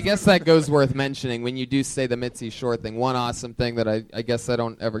 And I guess that goes worth mentioning when you do say the Mitzi Short thing. One awesome thing that I guess I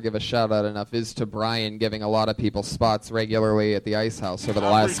don't ever give a shout out enough is to Brian giving a lot of people spots regularly at the Ice House over the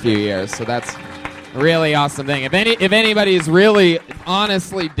last few years. So that's a really awesome thing. If anybody is really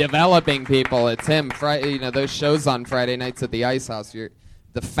honestly developing people, it's him. Friday, those shows on Friday nights at the Ice House.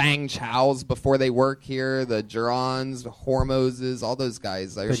 The Fang Chows before they work here, the Gerons, the Hormozes, all those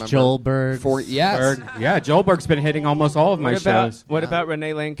guys. I remember. Joelbergs. Yes. Yeah, Joelberg's been hitting almost all of my shows. What about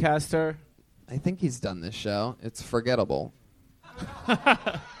Renee Lancaster? I think he's done this show. It's forgettable. I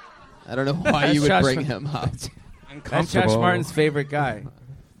don't know why you would bring him up. That's Josh Martin's favorite guy.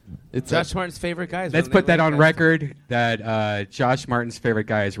 It's Josh Martin's favorite guy is Let's Renee put that on Lancaster. record that Josh Martin's favorite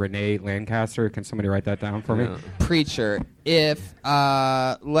guy is Renee Lancaster. Can somebody write that down for me? Preacher, if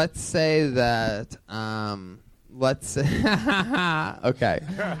let's say that let's say okay.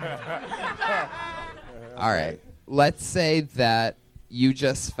 All right. Let's say that you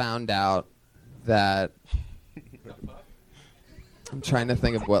just found out that I'm trying to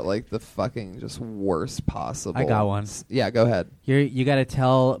think of what like the fucking just worst possible. I got one. Yeah, go ahead. You got to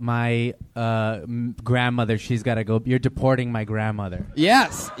tell my grandmother she's got to go. You're deporting my grandmother.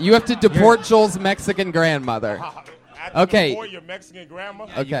 Yes, you have to deport Joel's Mexican grandmother. Okay. Before your Mexican grandma.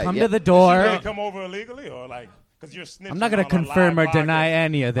 Okay. Come to the door. Did she come over illegally or like? Because you're snitching. I'm not going to on a confirm or live deny podcast.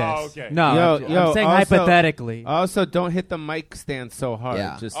 any of this. Oh, okay. No, I'm saying also- hypothetically. Also, don't hit the mic stand so hard.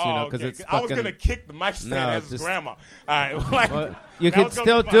 Yeah. Just Okay. it's I was fucking. gonna kick the mic stand as his grandma. All right. Like, Well, you that can was gonna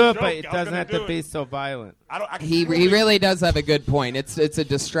still be my do it, joke. but I it was doesn't gonna have do to it. be so violent. He really does have a good point. It's a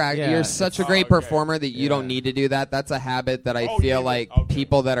distraction. Yeah, You're such a great performer that you don't need to do that. That's a habit that I feel like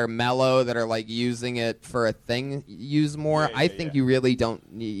people that are mellow, that are like using it for a thing, use more. I think you really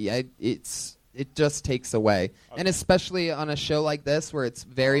don't need. It just takes away, and especially on a show like this where it's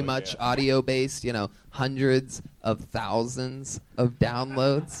very much audio based. Hundreds of thousands of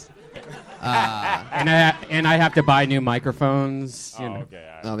downloads. And I have to buy new microphones. You know.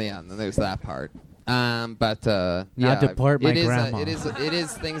 Oh yeah, and then there's that part. But Now yeah, deport my it is, grandma. it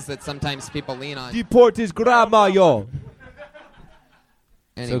is things that sometimes people lean on. Deport his grandma, yo.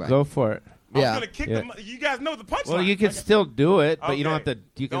 Anyway. So go for it. I was Yeah. gonna kick Yeah. the. You guys know the punchline. Well, you can still do it, but you don't have Okay.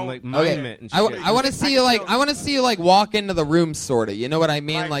 to. You can like mime Okay. it and shit. I want to see you like. I want to see you like walk into the room, sorta. You know what I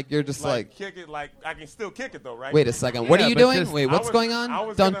mean? Like you're just like. kick it. Like I can still kick it though, right? Wait a second. What Yeah, are you but doing? just- Wait, I what's was- going on? I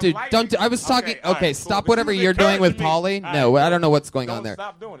was Don't gonna do. like Don't do. it. I was talking. Okay, all Okay, right, stop cool. whatever This is you're doing with encouraging me. Polly. All No, right, I don't know what's going don't on there.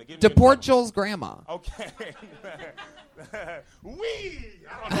 Stop doing it. Get me in Deport trouble. Joel's grandma. Okay. Wee.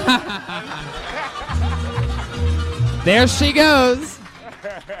 There she goes.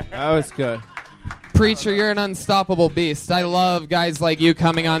 That was good. Preacher, you're an unstoppable beast. I love guys like you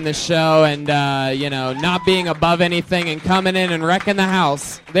coming on the show and, not being above anything and coming in and wrecking the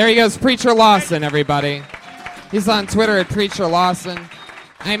house. There he goes, Preacher Lawson, everybody. He's on Twitter at Preacher Lawson.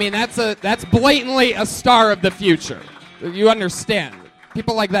 I mean, that's blatantly a star of the future. You understand.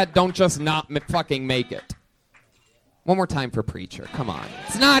 People like that don't just not fucking make it. One more time for Preacher. Come on.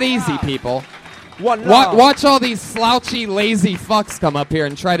 It's not easy, people. Watch all these slouchy, lazy fucks come up here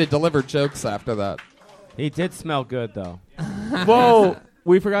and try to deliver jokes after that. He did smell good, though. Whoa,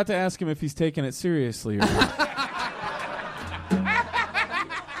 we forgot to ask him if he's taking it seriously or not.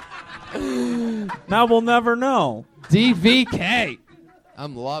 Now we'll never know. DVK.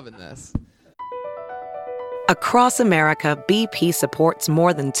 I'm loving this. Across America, BP supports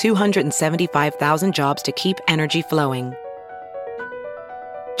more than 275,000 jobs to keep energy flowing.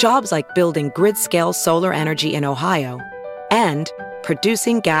 Jobs like building grid-scale solar energy in Ohio and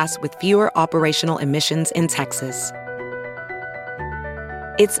producing gas with fewer operational emissions in Texas.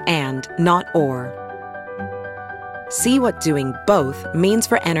 It's and, not or. See what doing both means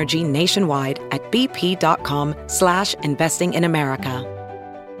for energy nationwide at bp.com/investing in America.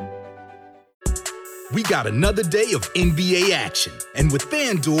 We got another day of NBA action. And with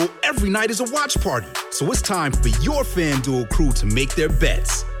FanDuel, every night is a watch party. So it's time for your FanDuel crew to make their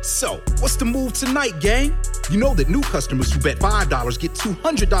bets. So, what's the move tonight, gang? You know that new customers who bet $5 get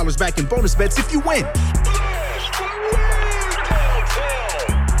 $200 back in bonus bets if you win.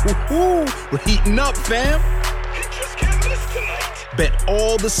 Woo-hoo, we're heating up, fam. Bet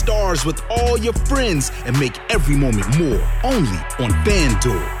all the stars with all your friends and make every moment more. Only on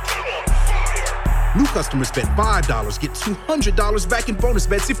FanDuel. New customers bet $5 get $200 back in bonus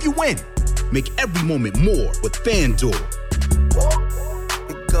bets if you win. Make every moment more with FanDuel.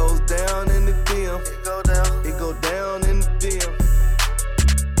 It goes down in the DM. It go down in the DM.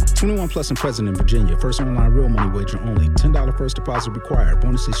 21 plus and present in Virginia. First online real money wager only. $10 first deposit required.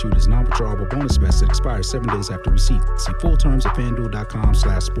 Bonus issued is non-withdrawable bonus vest that expires 7 days after receipt. See full terms at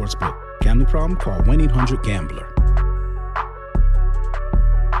FanDuel.com/sportsbook. Gambling problem? Call 1-800-GAMBLER.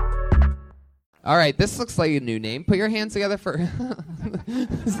 All right, this looks like a new name. Put your hands together for...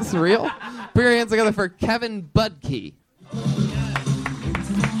 Is this real? Put your hands together for Kevin Budke.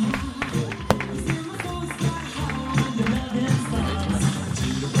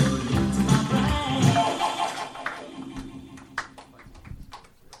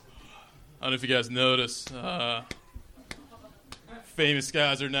 I don't know if you guys notice, famous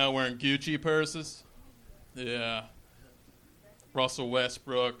guys are now wearing Gucci purses. Yeah. Russell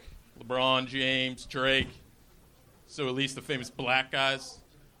Westbrook, LeBron James, Drake. So at least the famous black guys.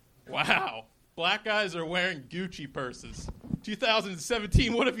 Wow. Black guys are wearing Gucci purses.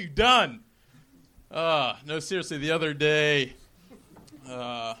 2017, what have you done? No, seriously, the other day,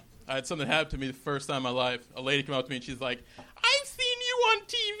 I had something happen to me the first time in my life. A lady came up to me and she's like, I've seen you on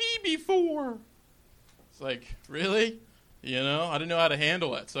TV before. It's like, really? You know, I didn't know how to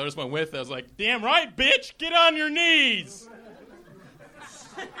handle it. So I just went with it. I was like, damn right, bitch, get on your knees.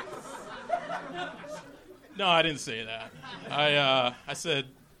 No, I didn't say that. I said,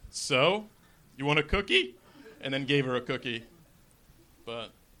 so, you want a cookie? And then gave her a cookie.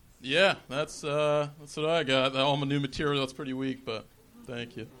 But, yeah, that's what I got. All my new material, that's pretty weak, but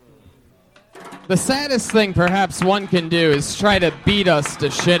thank you. The saddest thing perhaps one can do is try to beat us to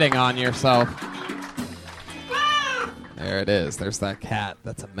shitting on yourself. There it is. There's that cat.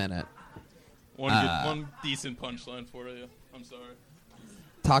 That's a minute. One decent punchline for you. I'm sorry.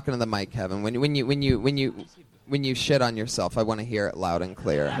 Talking to the mic, Kevin. When you shit on yourself, I want to hear it loud and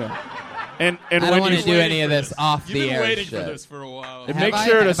clear. And I don't want to do any of this off You've the been air waiting shit. for this for a while. And make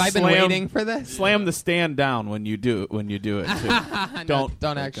sure to have I been waiting for this? Slam the stand down when you do it too.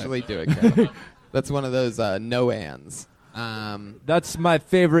 Don't actually do it, Kevin. That's one of those no ands. That's my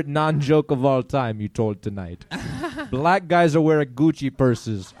favorite non-joke of all time you told tonight. Black guys are wearing Gucci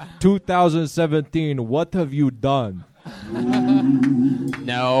purses. 2017, what have you done?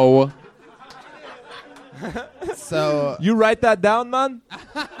 No. So you write that down, man?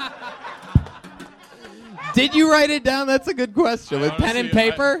 Did you write it down? That's a good question. With pen and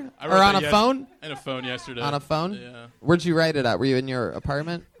paper? I Or on a phone? On a phone yesterday. On a phone? Yeah. Where'd you write it at? Were you in your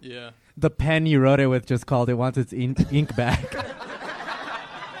apartment? Yeah. The pen you wrote it with just called it once its ink back.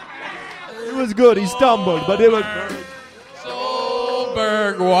 It was good. He stumbled, but it was...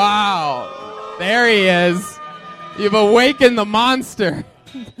 Solberg, wow. There he is. You've awakened the monster.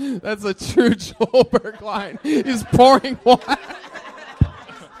 That's a true Solberg line. He's pouring water.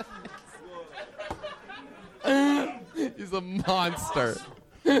 He's a monster.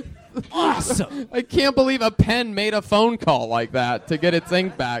 Awesome. I can't believe a pen made a phone call like that to get its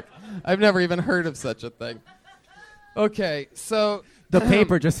ink back. I've never even heard of such a thing. Okay, so The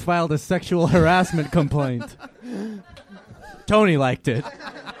paper just filed a sexual harassment complaint. Tony liked it.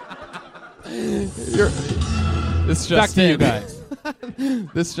 This Back just to you in. guys.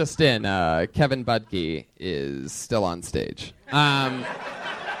 This just in. Kevin Budke is still on stage.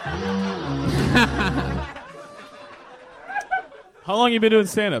 How long you been doing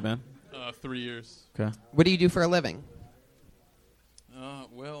stand-up, man? 3 years. Okay. What do you do for a living?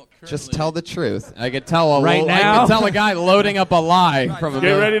 Well, Just tell the truth. I could tell a Right I now? could tell a guy loading up a lie from a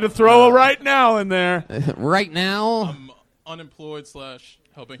Get ready to throw a right now in there. Right now? I'm unemployed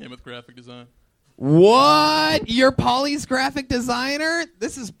 / helping him with graphic design. What? You're Polly's graphic designer?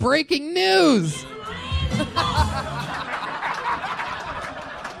 This is breaking news.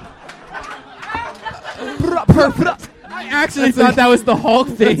 I actually thought that was the Hulk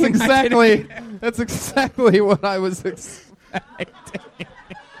thing. That's exactly what I was expecting.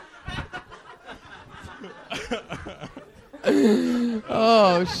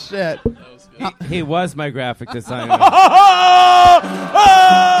 Oh shit! He was my graphic designer.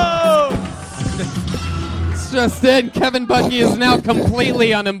 It's just in. Kevin Budke is now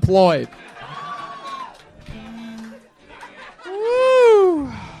completely unemployed.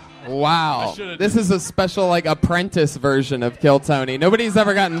 Woo. Wow. This is a special, like, apprentice version of Kill Tony. Nobody's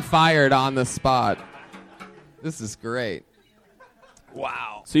ever gotten fired on the spot. This is great.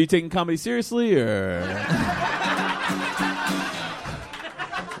 Wow. So you taking comedy seriously, or?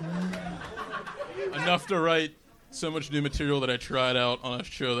 Enough to write so much new material that I tried out on a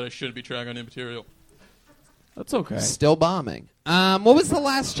show that I shouldn't be trying on new material. That's okay. Still bombing. What was the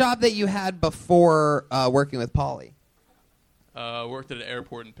last job that you had before working with Polly? Worked at an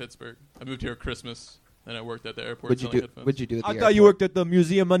airport in Pittsburgh. I moved here at Christmas, and I worked at the airport. What'd you selling do? headphones. What'd you do at the I airport? thought you worked at the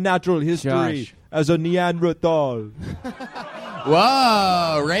Museum of Natural History Josh. as a Neanderthal.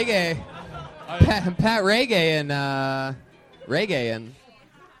 Whoa, reggae. Pat Reggae and Reggae and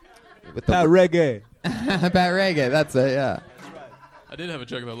with Pat Reggae. Pat Reggae. That's it. Yeah. I did have a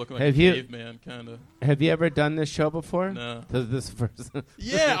joke about looking like Have a you- caveman, kind of. Have you ever done this show before? No. This first.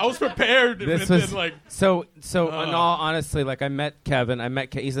 Yeah, I was prepared. This and was then, like, so. In all honestly, like I met Kevin.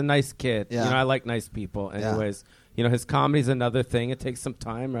 He's a nice kid. Yeah. You know, I like nice people. Yeah. Anyways, you know, his comedy's another thing. It takes some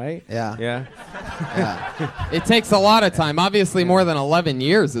time, right? Yeah. Yeah. Yeah. It takes a lot of time. Obviously, more than 11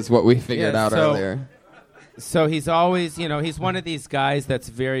 years is what we figured out earlier. So he's always, you know, he's one of these guys that's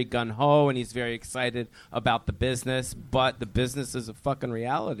very gun-ho and he's very excited about the business, but the business is a fucking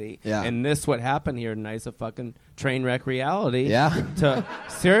reality. Yeah. And this, what happened here tonight, is a fucking train wreck reality. Yeah.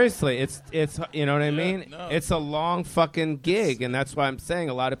 Seriously, it's you know what I mean? no. It's a long fucking gig, and that's why I'm saying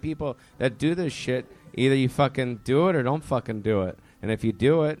a lot of people that do this shit, either you fucking do it or don't fucking do it. And if you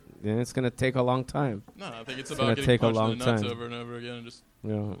do it, then it's going to take a long time. No, I think it's gonna about getting take a punched long in the nuts time. over and over again and just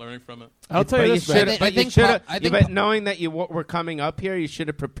Yeah. learning from it. I'll tell you this, man. But knowing that you were coming up here, you should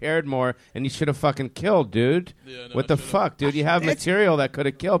have prepared more, and you should have fucking killed, dude. Yeah, no, what the fuck, dude? You have material that could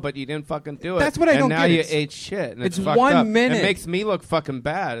have killed, but you didn't fucking do it. That's what I don't And now get. you It's- ate shit, and it's it's fucked 1 up. minute. It makes me look fucking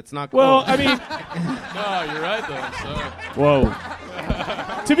bad. It's not cool. Well, I mean, No, you're right, though. I'm sorry.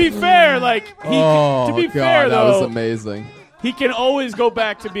 whoa. To be fair, like, to be God, fair, that though, was amazing. he can always go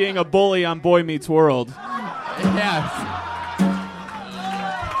back to being a bully on Boy Meets World. Yes.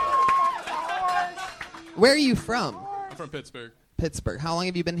 Where are you from? I'm from Pittsburgh. Pittsburgh. How long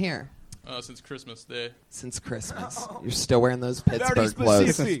have you been here? Since Christmas Day. Since Christmas. You're still wearing those Very Pittsburgh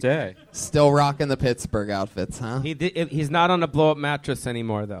clothes. specific. Day. Still rocking the Pittsburgh outfits, huh? He's not on a blow-up mattress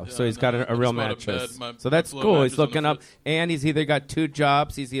anymore, though. So he's got a real bought a mattress. bed. My So that's blow-up cool. mattress He's on the looking up, and he's either got 2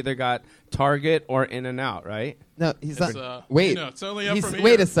 jobs. He's either got Target or In-N-Out, right? No, he's It's, not. Wait. you know, it's only up from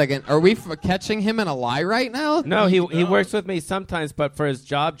Wait here. a second. Are we catching him in a lie right now? No, he works with me sometimes, but for his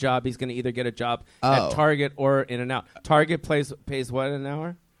job, he's going to either get a job Oh. at Target or In-N-Out. Target pays what an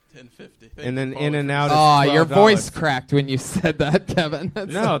hour? $10.50. And then In-N-Out is Oh, your $12. voice cracked when you said that, Kevin. That's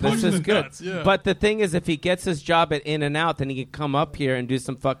No, this is good. nuts, yeah. But the thing is, if he gets his job at In-N-Out, then he can come up here and do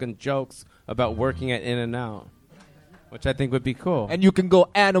some fucking jokes about working at In-N-Out, which I think would be cool. And you can go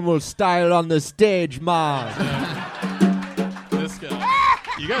animal style on the stage, man. This guy.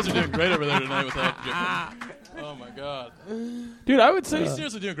 You guys are doing great over there tonight without Oh, my God. Dude, I would They're say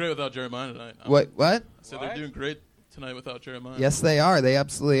seriously doing great without Jeremiah tonight. What? I said they're doing great tonight without Jeremiah. Yes, they are. They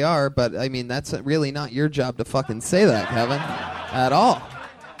absolutely are. But, I mean, that's really not your job to fucking say that, Kevin. At all.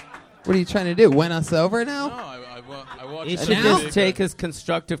 What are you trying to do? Win us over now? No, I watched He the should movie, just but- take his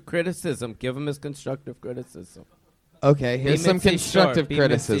constructive criticism. Give him his constructive criticism. Okay, here's Be some Mitzi constructive Short. Be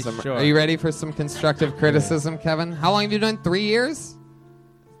criticism. Mitzi Short. Are you ready for some constructive criticism, Kevin? How long have you done? 3 years?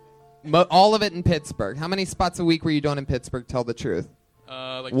 All of it in Pittsburgh. How many spots a week were you doing in Pittsburgh? Tell the truth.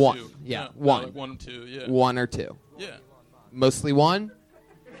 Like one. 2. Yeah, No, one. like 1 or 2, yeah. 1 or 2. Yeah. Mostly 1?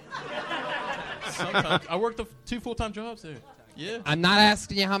 Sometimes. I worked 2 full-time jobs there. Yeah. I'm not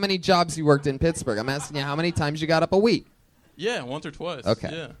asking you how many jobs you worked in Pittsburgh. I'm asking you how many times you got up a week. Yeah, once or twice. Okay.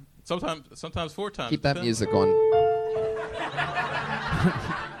 Yeah. Sometimes 4 times. Keep that Depends. music going.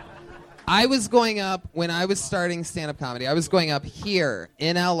 I was going up when I was starting stand-up comedy. I was going up here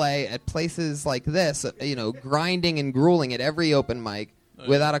in LA at places like this, grinding and grueling at every open mic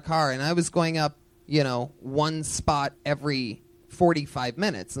without a car. And I was going up, one spot every 45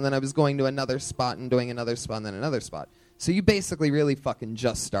 minutes. And then I was going to another spot and doing another spot and then another spot. So you basically really fucking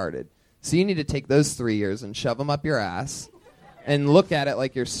just started. So you need to take those 3 years and shove them up your ass and look at it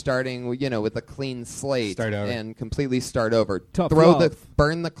like you're starting, with a clean slate and completely start over. Tough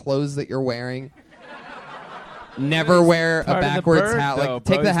Burn the clothes that you're wearing. Never wear a backwards hat.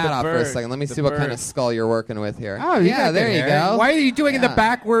 Take the hat off for a second. Let me see what kind of skull you're working with here. Oh, yeah, there you go. Why are you doing in the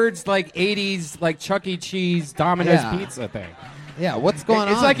backwards, like 80s, like Chuck E. Cheese Domino's pizza thing? Yeah, what's going on?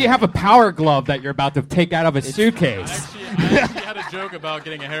 It's like you have a power glove that you're about to take out of a suitcase. I actually had a joke about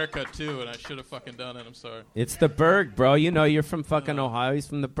getting a haircut, too, and I should have fucking done it. I'm sorry. It's the Berg, bro. You're from fucking Ohio. He's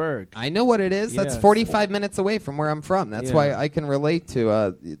from the Berg. I know what it is. That's 45 minutes away from where I'm from. That's why I can relate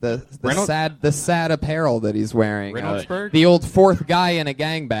to the sad apparel that he's wearing. Reynoldsburg? The old fourth guy in a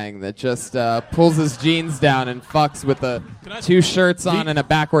gangbang that just pulls his jeans down and fucks with the 2 shirts on and a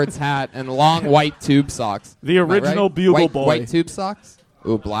backwards hat and long white tube socks. The original Bugle Boy. White tube socks?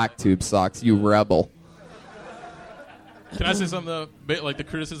 Ooh, black tube socks. You rebel. Can I say something, though? Like the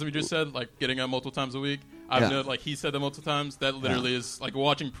criticism you just said, like getting up multiple times a week. I've known, like he said that multiple times. That literally is like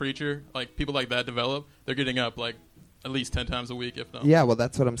watching Preacher. Like people like that develop. They're getting up like at least 10 times a week, if not. Yeah, well,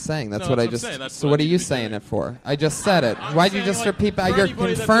 that's what I'm saying. That's what I just. That's so what are you saying it for? I just said it. Why'd you just repeat back? You're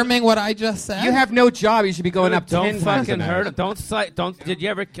confirming what I just said. You have no job. You should be going up 10 Don't times fucking an hurt hour. him. Don't. Did you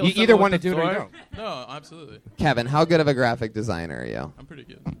ever kill? You someone either with wanna a do it or you sword? No, absolutely. Kevin, how good of a graphic designer are you? I'm pretty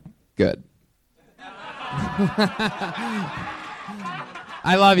good. Good.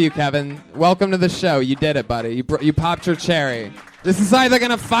 I love you, Kevin. Welcome to the show. You did it, buddy. You popped your cherry. This is either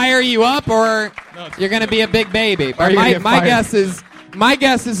going to fire you up or you're going to be a big baby. Or you're gonna get My fired. my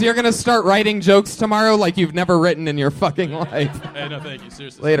guess is you're going to start writing jokes tomorrow like you've never written in your fucking life. Hey, no, thank you.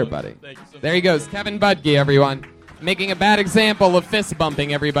 Seriously. Later, so much. buddy. Thank you so much. There he goes. Kevin Budke, everyone. Making a bad example of fist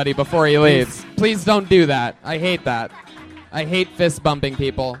bumping everybody before he leaves. Please don't do that. I hate that. I hate fist bumping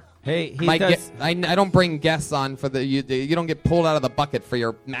people. Hey, he I does. don't bring guests on for you don't get pulled out of the bucket for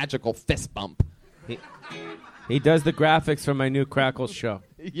your magical fist bump. He does the graphics for my new Crackle show.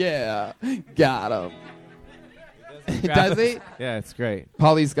 Yeah, got him. Does he? Yeah, it's great.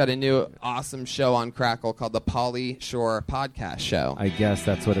 Paulie's got a new awesome show on Crackle called the Paulie Shore Podcast Show. I guess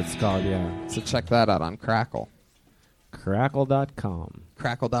that's what it's called, yeah. So check that out on Crackle. Crackle.com.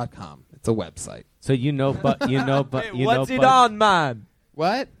 Crackle.com. It's a website. So What's it on, man?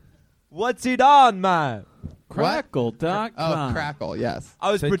 What? What's it on, man? Crackle.com. Oh, Crackle, yes.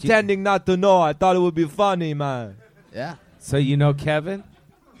 I was pretending not to know. I thought it would be funny, man. Yeah. So you know Kevin?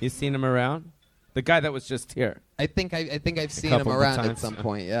 You seen him around? The guy that was just here. I think I've seen him couple of around at times. some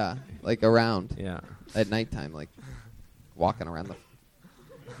point, yeah. Like around. Yeah. At nighttime, like walking around the...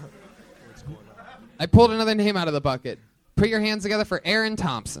 I pulled another name out of the bucket. Put your hands together for Aaron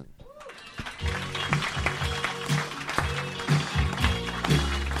Thompson.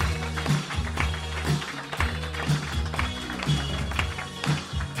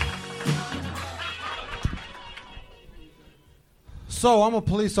 So, I'm a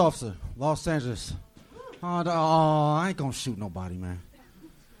police officer, Los Angeles. I ain't gonna shoot nobody, man.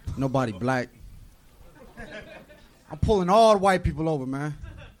 Nobody black. I'm pulling all the white people over, man.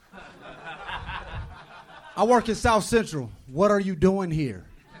 I work in South Central. What are you doing here?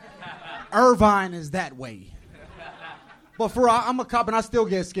 Irvine is that way. But I'm a cop and I still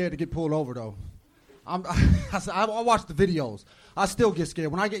get scared to get pulled over, though. I watch the videos. I still get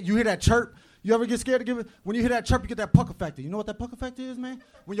scared. When you hear that chirp, you ever get scared to give it? When you hear that chirp, you get that pucker factor. You know what that pucker factor is, man?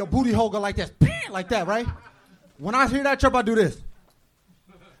 When your booty hole go like this, like that, right? When I hear that chirp, I do this.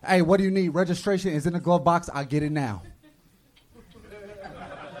 Hey, what do you need? Registration is in the glove box. I'll get it now.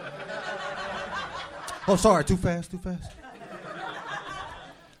 Oh, sorry, too fast.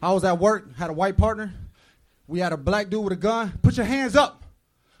 I was at work, had a white partner. We had a black dude with a gun. Put your hands up.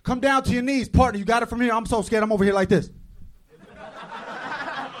 Come down to your knees, partner. You got it from here? I'm so scared. I'm over here like this.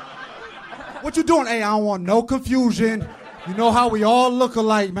 What you doing? Hey, I don't want no confusion. You know how we all look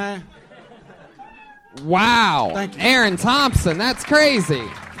alike, man. Wow. Thank you. Aaron Thompson, that's crazy.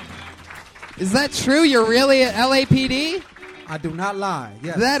 Is that true? You're really at LAPD? I do not lie.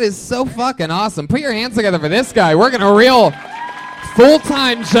 Yes. That is so fucking awesome. Put your hands together for this guy. Working a real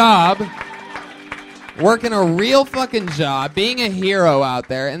full-time job, working a real fucking job, being a hero out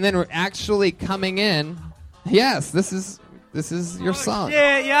there, and then actually coming in. Yes, this is your song.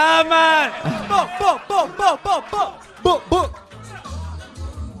 Yeah, yeah, man. Book.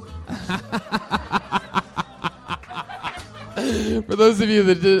 For those of you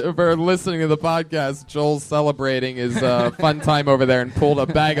that are listening to the podcast, Joel's celebrating his fun time over there and pulled a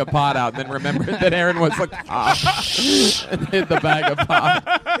bag of pot out, and then remembered that Aaron was like, and hit the bag of pot.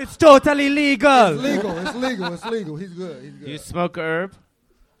 It's totally legal. It's legal. He's good. Do you smoke herb?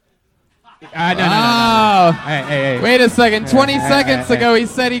 No. Hey. Wait a second. 20 seconds ago, he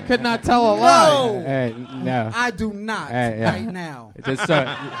said he could not tell a lie. No. I do not yeah. right now. Just,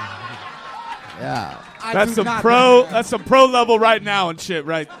 Yeah. That's some pro level right now and shit,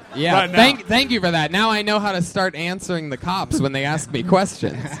 right? Yeah. Right now. Thank you for that. Now I know how to start answering the cops when they ask me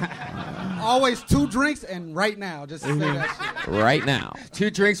questions. Always 2 drinks and right now. Just say that shit. Right now.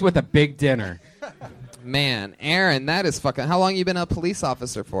 2 drinks with a big dinner. Man, Aaron, that is fucking. How long you been a police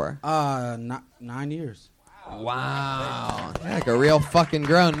officer for? 9 years. Wow. You're like a real fucking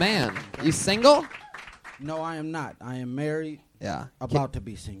grown man. You single? No, I am not. I am married. Yeah. About to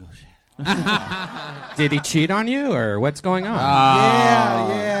be single. Did he cheat on you, or what's going on?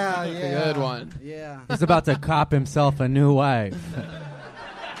 Yeah. Good one. Yeah. He's about to cop himself a new wife.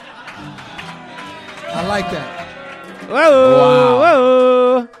 I like that.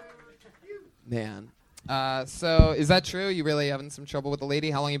 Whoa. Man. So is that true? You really having some trouble with the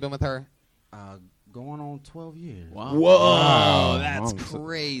lady? How long you been with her? Going on 12 years. Wow. Whoa, that's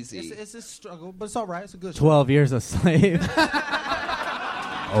crazy. It's a struggle, but it's all right. It's a good 12 years a slave.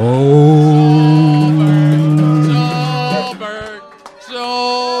 Joelberg.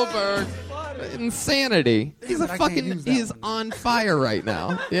 Insanity. He's a fucking. He's on fire right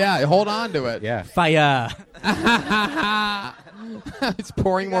now. Yeah, hold on to it. Yeah. Fire. He's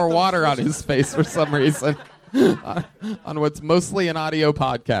pouring more water on his face for some reason. On what's mostly an audio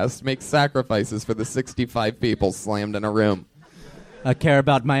podcast, makes sacrifices for the 65 people slammed in a room. I care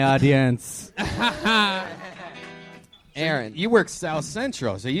about my audience. Aaron, you work South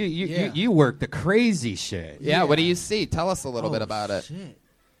Central, so you work the crazy shit. Yeah, what do you see? Tell us a little bit about it. Shit.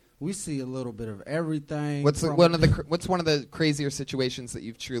 We see a little bit of everything. What's one of the crazier situations that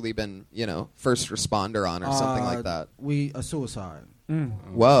you've truly been, first responder on or something like that? A suicide.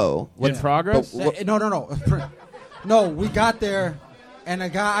 Whoa. In progress? No. No, we got there, and a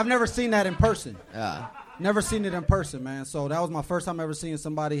guy, I've never seen that in person. Yeah. Never seen it in person, man. So that was my first time ever seeing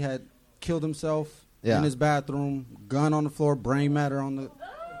somebody had killed himself in his bathroom, gun on the floor, brain matter on the...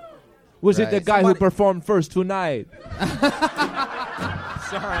 Was it the guy who performed first tonight?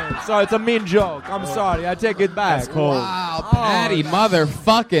 Sorry, it's a mean joke. I'm sorry, I take it back. That's cold. Wow, Patty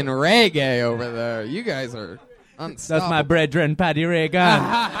motherfucking reggae over there. You guys are unstoppable. That's my brethren, Patty Reagan.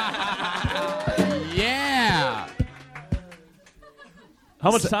 Yeah.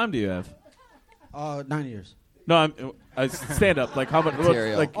 How much time do you have? 9 years. No, I stand up. Like how much?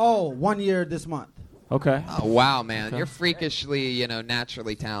 Material. Like 1 year this month. Okay. Oh, wow, man. You're freakishly,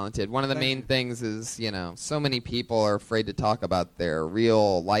 naturally talented. One of the main things is, so many people are afraid to talk about their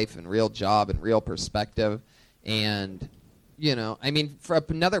real life and real job and real perspective. And, for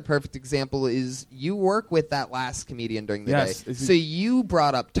another perfect example is you work with that last comedian during the day. So you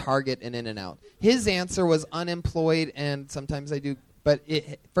brought up Target and In-N-Out. His answer was unemployed, and sometimes I do. But,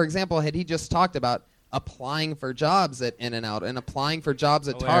 for example, had he just talked about applying for jobs at In-N-Out and applying for jobs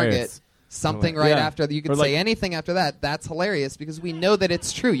at Target... Something after you can say anything after that. That's hilarious because we know that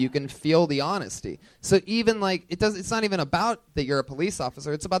it's true. You can feel the honesty. So even it's not even about that you're a police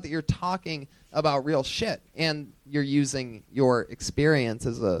officer. It's about that you're talking about real shit and you're using your experience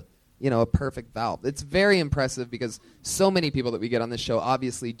as a perfect valve. It's very impressive because so many people that we get on this show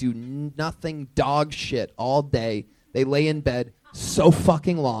obviously do nothing, dog shit all day. They lay in bed so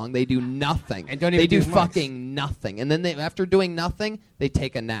fucking long. They do nothing. And don't even do fucking nothing. And then after doing nothing, they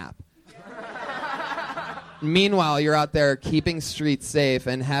take a nap. Meanwhile, you're out there keeping streets safe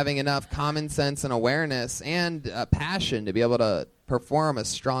and having enough common sense and awareness and passion to be able to perform a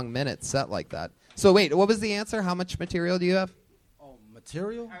strong minute set like that. So wait, what was the answer? How much material do you have? Oh,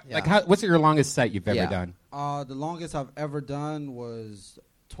 material? Yeah. Like, what's your longest set you've ever done? The longest I've ever done was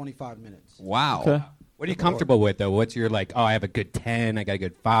 25 minutes. Wow. Okay. What are you comfortable with, though? What's your, I have a good 10, I got a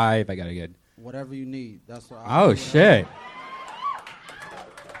good 5, I got a good... Whatever you need. That's what shit.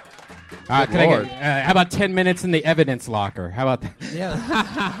 Can I get, how about 10 minutes in the evidence locker? How about that? Yeah.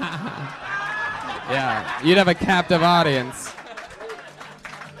 Yeah. You'd have a captive audience.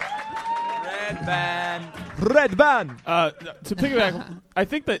 Red band. To piggyback, I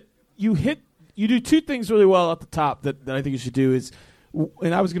think that you hit you do two things really well at the top that I think you should do is,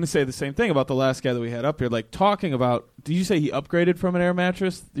 and I was going to say the same thing about the last guy that we had up here, like talking about. Did you say he upgraded from an air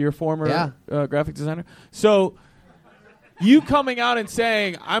mattress? Your former graphic designer. So. You coming out and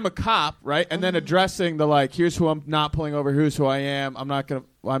saying, I'm a cop, right? And then addressing the, like, here's who I'm not pulling over, here's who I am,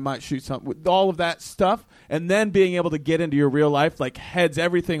 I might shoot something, with all of that stuff, and then being able to get into your real life, like, heads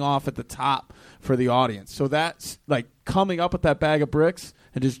everything off at the top for the audience. So that's, like, coming up with that bag of bricks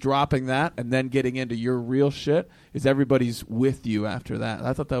and just dropping that and then getting into your real shit is everybody's with you after that.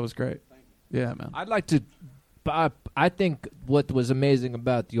 I thought that was great. Yeah, man. I'd like to, I think what was amazing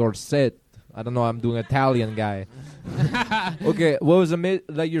about your set, I don't know, I'm doing Italian guy. Okay, what was amazing?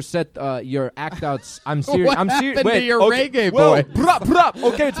 Like your set, your act outs. I'm serious. What I'm serious. happened to your reggae boy?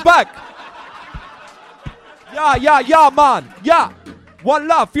 Okay, it's back. Yeah, man. Yeah. One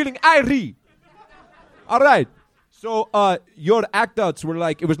love, feeling airy. All right. So, your act outs were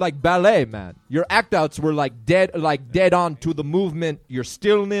like, it was like ballet, man. Your act outs were like dead on to the movement. Your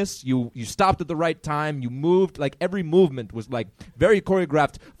stillness, you stopped at the right time. You moved, like every movement was like very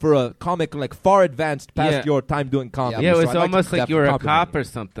choreographed for a comic, like far advanced past your time doing comedy. Yeah, it So was I'd like almost to like you were a compliment cop or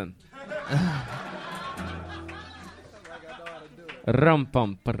something. Rum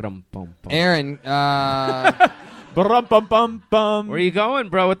pum rum pum pum. Aaron, Where you going,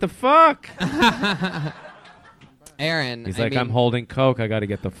 bro? What the fuck? Aaron, He's like, I'm holding coke. I got to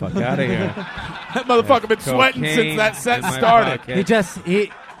get the fuck out of here. That motherfucker been sweating since that set started.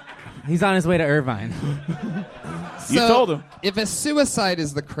 He's on his way to Irvine. So, you told him. If a suicide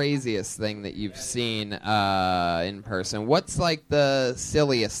is the craziest thing that you've seen in person, what's like the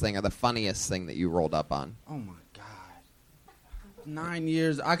silliest thing or the funniest thing that you rolled up on? Oh my God. 9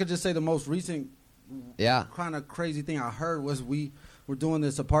 years. I could just say the most recent kind of crazy thing I heard was we were doing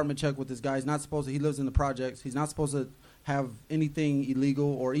this apartment check with this guy. He's not supposed to, he lives in the projects. He's not supposed to have anything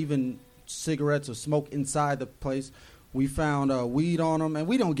illegal or even cigarettes or smoke inside the place. We found weed on him, and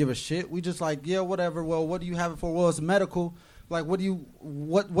we don't give a shit. We just like, yeah, whatever. Well, what do you have it for? Well, it's medical. Like,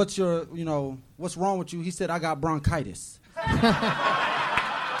 what's your, what's wrong with you? He said, I got bronchitis. I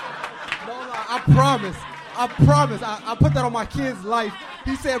promise. I put that on my kid's life.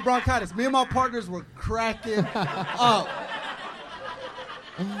 He said bronchitis. Me and my partners were cracking up.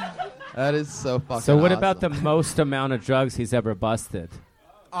 That is so fucking So what awesome. about the most amount of drugs he's ever busted?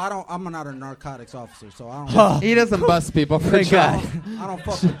 I'm not a narcotics officer, so I don't. He doesn't bust people for Thank Joel. God. I don't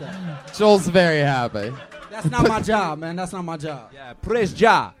fuck with that. Joel's very happy. That's not my job, man. That's not my job. Yeah, praise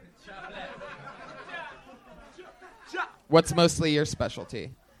Jah. What's mostly your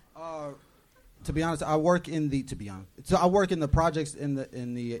specialty? To be honest, I work in the projects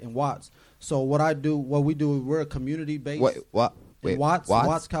in Watts. So what we do, we're a community based. What? In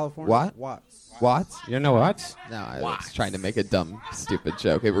Watts, California. What? Watts. You know Watts? No, I was trying to make a dumb, stupid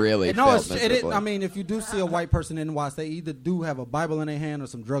joke. It really No, failed it miserably. I mean, if you do see a white person in Watts, they either do have a Bible in their hand or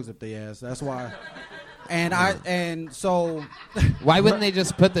some drugs up their ass. That's why. And so. Why wouldn't they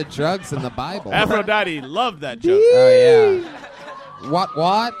just put the drugs in the Bible? Aphrodite loved that joke. Oh yeah.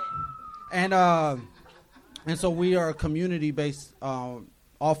 What? And so we are a community-based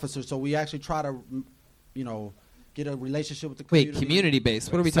officer. So we actually try to, get a relationship with the community. Wait,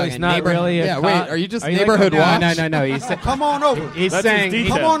 community-based? What are we So talking? he's not really a yeah, cop? wait, are you just Are you neighborhood like- watch? No. He's Come on over. He's That's saying his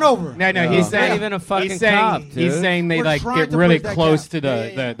detail. Come on over. No, He's he's not saying even a fucking he's saying, cop, He's dude. saying they We're like trying get to really bridge that close gap.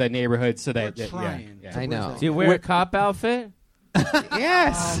 to Yeah. the neighborhood, so We're that trying. yeah. I know. Do you wear a cop outfit?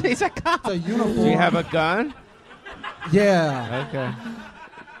 Yes, he's a cop. It's a uniform. Do you have a gun? Yeah. Okay.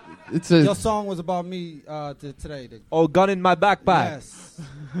 Your song was about me today. Oh, gun in my backpack. Yes.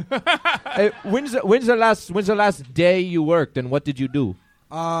 Hey, when's the last day you worked, and what did you do?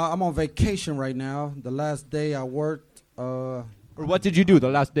 I'm on vacation right now. The last day I worked. Or what did you do the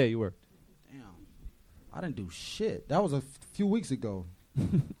last day you worked? I didn't do shit. That was a few weeks ago.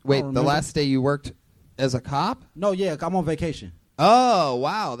 Wait, the last day you worked as a cop? No, yeah, I'm on vacation. Oh,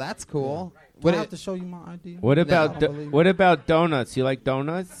 wow, that's cool. Do I have to show you my ID? What about I don't believe what about donuts? You like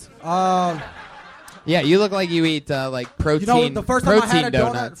donuts? Yeah, you look like you eat like protein. The first time I protein had a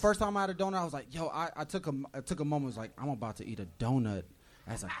donuts. donut, I was like, yo, I took a moment. Was like, I'm about to eat a donut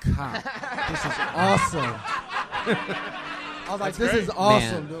as a cop. This is awesome. I was like, this is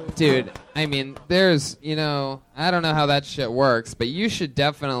awesome, Man, dude. I mean, there's, I don't know how that shit works, but you should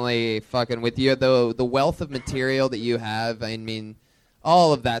definitely fucking with the wealth of material that you have. I mean,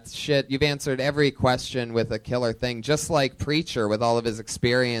 all of that shit. You've answered every question with a killer thing, just like Preacher with all of his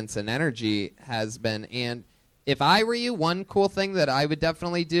experience and energy has been. And if I were you, one cool thing that I would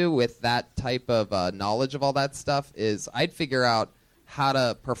definitely do with that type of knowledge of all that stuff is I'd figure out how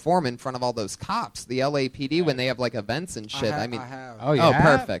to perform in front of all those cops, the LAPD, when they have like events and shit. I have. Oh, yeah. Oh,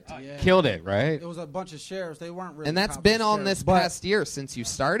 perfect. Yeah. Killed it, right? It was a bunch of sheriffs. They weren't really. And that's cops, been it was on this sheriffs. But- past year since you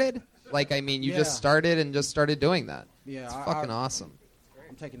started? Like, I mean, you Yeah. just started and just started doing that. Yeah, It's I- fucking I- awesome.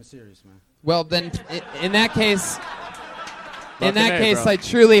 I'm taking it serious, man. Well, then, in that case... In Fucking that A, case, bro. I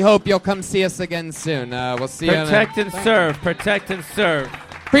truly hope you'll come see us again soon. We'll see you. Protect and serve. Protect and serve.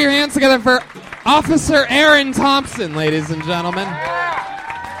 Put your hands together for Officer Aaron Thompson, ladies and gentlemen.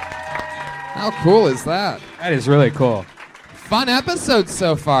 How cool is that? That is really cool. Fun episode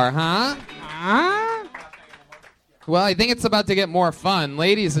so far, huh? Well, I think it's about to get more fun.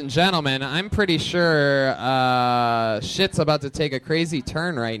 Ladies and gentlemen, I'm pretty sure shit's about to take a crazy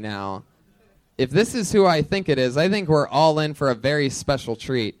turn right now. If this is who I think it is, I think we're all in for a very special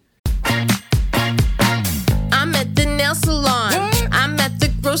treat. I'm at the nail salon. I'm at the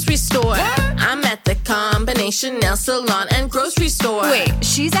grocery store. I'm at the combination nail salon and grocery store. Wait,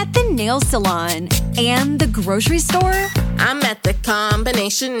 she's at the nail salon and the grocery store? I'm at the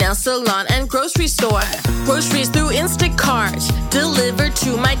combination nail salon and grocery store. Groceries through Instacart, delivered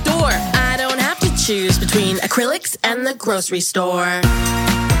to my door. I don't have to choose between acrylics and the grocery store.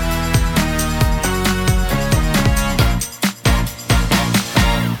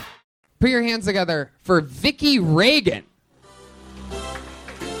 Put your hands together for Vicky Reagan.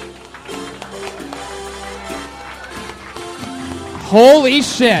 Holy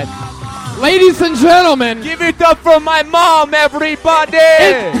shit. Ladies and gentlemen. Give it up for my mom, everybody.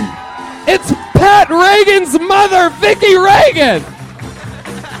 It's Pat Reagan's mother, Vicky Reagan.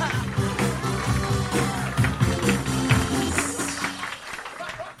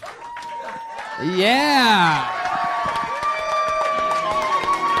 Yeah.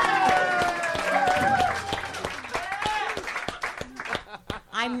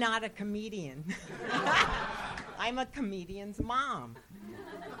 I'm not a comedian. I'm a comedian's mom.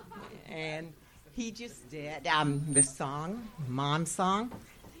 And he just did the song, Mom Song.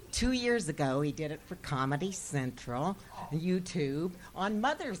 2 years ago, he did it for Comedy Central, YouTube, on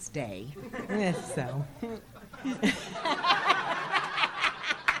Mother's Day. So.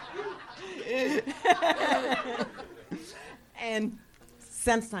 And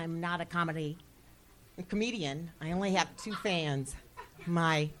since I'm not a comedian, I only have 2 fans.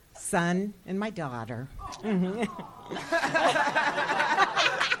 My son and my daughter.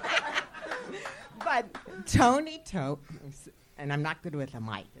 But Tony and I'm not good with a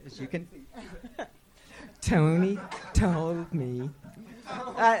mic, as you can see. Tony told me,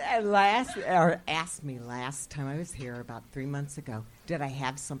 asked me last time I was here about 3 months ago, did I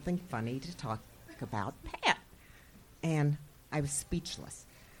have something funny to talk about Pat? And I was speechless.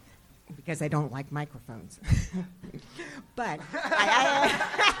 Because I don't like microphones. But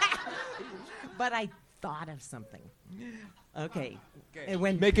I thought of something. Okay.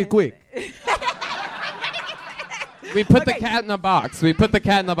 When Make it quick. We put the cat in the box. We put the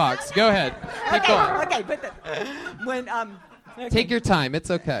cat in the box. Go ahead. Keep going. Okay, but when Take your time.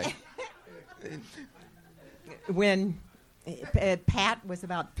 It's okay. When Pat was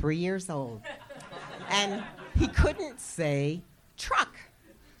about 3 years old, and he couldn't say truck.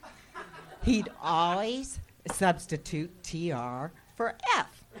 He'd always substitute TR for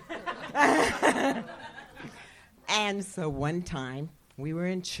F. And so one time we were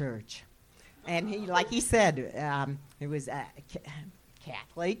in church, and he, like he said, it was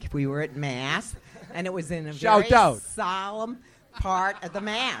Catholic. We were at Mass, and it was in a Shout very out. solemn part of the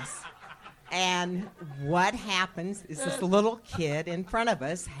Mass. And what happens is this little kid in front of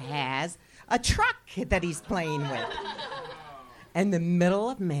us has a truck that he's playing with. In the middle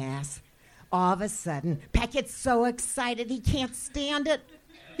of Mass, all of a sudden, Pat gets so excited he can't stand it.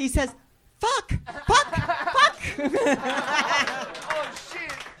 He says, fuck, fuck, fuck. Oh,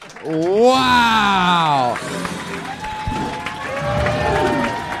 shit. Wow.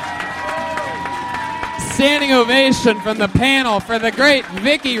 Standing ovation from the panel for the great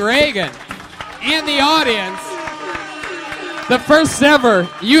Vicky Reagan and the audience. The first ever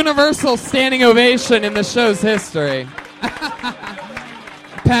universal standing ovation in the show's history.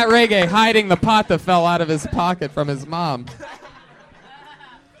 Pat Reagan hiding the pot that fell out of his pocket from his mom.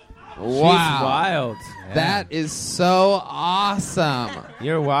 Wow. She's wild. That is so awesome.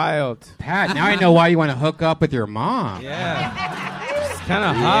 You're wild. Pat, now I know why you want to hook up with your mom. Yeah. It's kind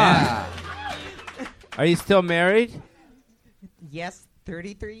of hot. Are you still married? Yes,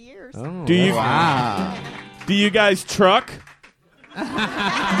 33 years. Oh, Do you? wow. Do you guys truck?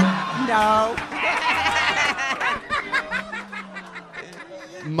 No.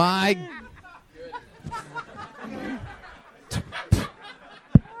 My.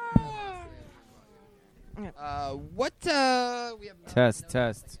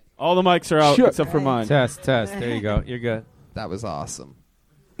 Test. All the mics are out Sure. except for mine. Test. There you go. You're good. That was awesome.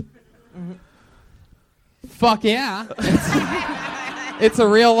 Fuck yeah. It's a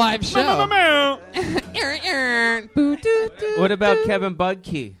real live show. What about Kevin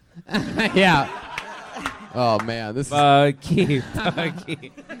Budke? Yeah. Oh, man. This Budke.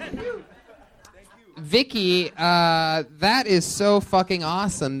 Vicky, that is so fucking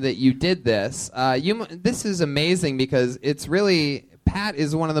awesome that you did this. This is amazing because it's really... Pat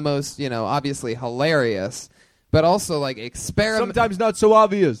is one of the most, obviously hilarious, but also like Sometimes not so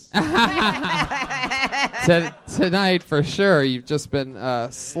obvious. Tonight, for sure, you've just been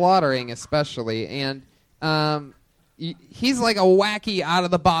slaughtering, especially, and he's like a wacky,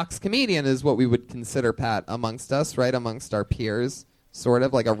 out-of-the-box comedian, is what we would consider Pat amongst us, right? Amongst our peers, sort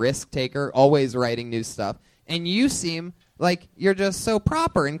of like a risk taker, always writing new stuff. And you seem like you're just so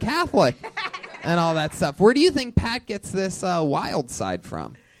proper and Catholic and all that stuff. Where do you think Pat gets this wild side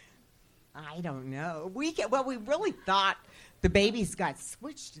from? I don't know. We really thought the babies got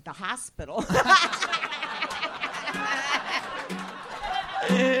switched to the hospital.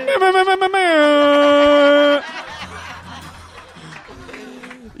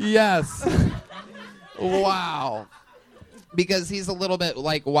 Yes. Wow. Because he's a little bit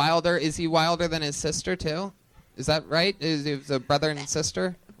like wilder. Is he wilder than his sister too? Is that right? Is he a brother and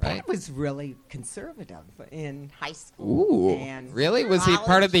sister? Right. Pat was really conservative in high school. Ooh. And Really? Was he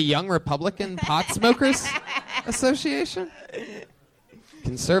part of the Young Republican Pot Smokers Association?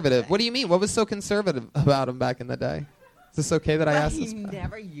 Conservative. What do you mean? What was so conservative about him back in the day? Is this okay that I asked this? He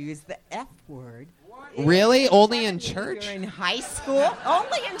never used the F word. Really? Only in church? You're in high school?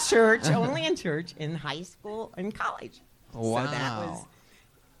 Only in church. Only in church. In high school and college. Wow. So that was...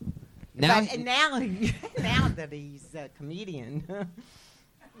 Now, But now that he's a comedian...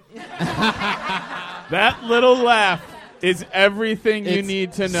 That little laugh is everything you It's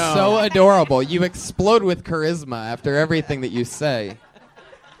need to know. so adorable. You explode with charisma after everything that you say.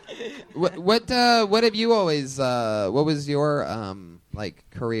 What have you always? What was your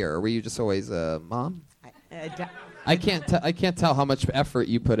career? Were you just always a mom? I can't tell how much effort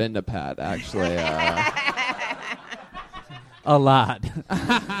you put into Pat. Actually, A lot.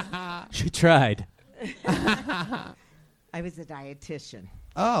 She tried. I was a dietitian.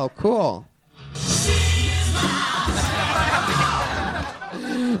 Oh, cool.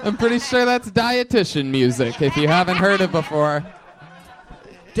 I'm pretty sure that's dietitian music. If you haven't heard it before.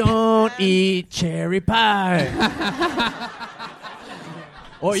 Don't eat cherry pie.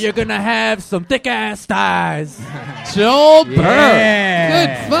 Or you're gonna have some thick ass thighs. Joel Burr.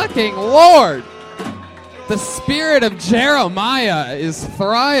 Yeah. Good fucking Lord. The spirit of Jeremiah is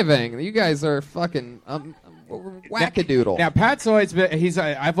thriving. You guys are fucking wackadoodle. Now, Pat's always been,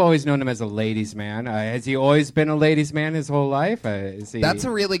 I've always known him as a ladies' man. Has he always been a ladies' man his whole life? Is he... That's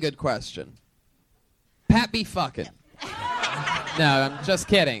a really good question. Pat be fucking. No, I'm just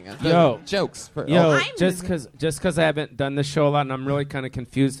kidding. Jokes. Just because I haven't done this show a lot and I'm really kind of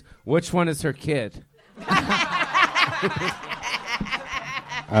confused, which one is her kid?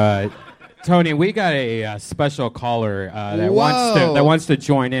 Tony, we got a special caller that wants to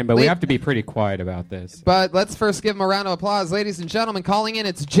join in, but we have to be pretty quiet about this. But let's first give him a round of applause. Ladies and gentlemen, calling in,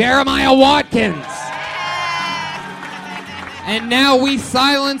 it's Jeremiah Watkins. And now we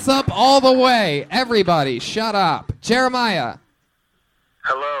silence up all the way. Everybody, shut up. Jeremiah.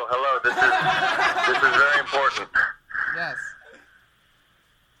 Hello. This is very important. Yes.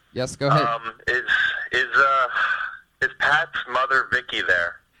 Yes, go ahead. Is Pat's mother Vicky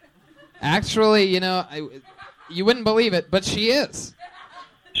there? Actually, you wouldn't believe it, but she is.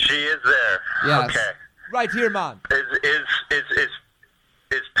 She is there. Yes. Okay. Right here, man. Is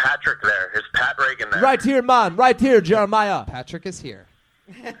Patrick there? Is Pat Reagan there? Right here, man. Right here, Jeremiah. Patrick is here.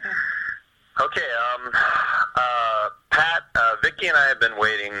 Okay. Pat, Vicky and I have been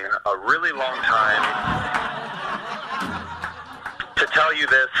waiting a really long time to tell you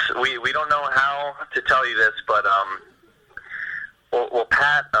this. We don't know how to tell you this, but Well,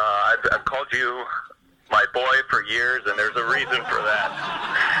 Pat, I've called you my boy for years, and there's a reason for that.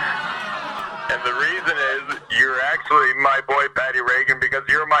 And the reason is you're actually my boy, Patty Reagan, because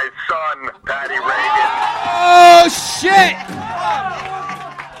you're my son, Patty Reagan. Oh, shit!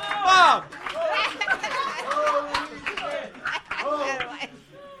 Mom!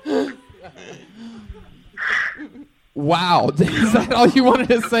 Wow. Is that all you wanted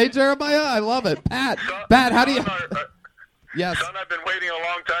to say, Jeremiah? I love it. Pat, how do you... Yes. Son, I've been waiting a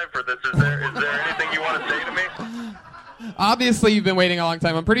long time for this. Is there anything you want to say to me? Obviously, you've been waiting a long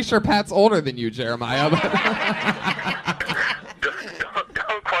time. I'm pretty sure Pat's older than you, Jeremiah. Don't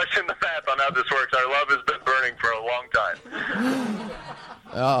question the math on how this works. Our love has been burning for a long time.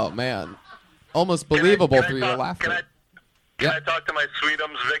 Oh, man. Almost believable through your laughter. Can I talk to my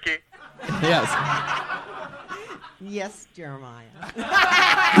sweetums, Vicky? Yes. Yes, Jeremiah.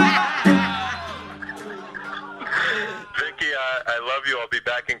 Vicky, I love you. I'll be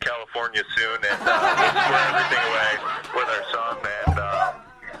back in California soon, and we'll square everything away with our son. And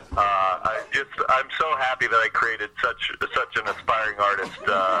I'm so happy that I created such an aspiring artist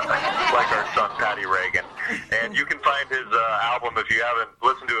like our son, Patty Reagan. And you can find his album, if you haven't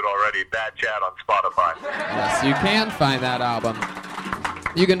listened to it already, Bad Chat, on Spotify. Yes, you can find that album.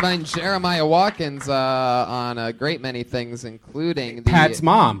 You can find Jeremiah Watkins on a great many things, including Pat's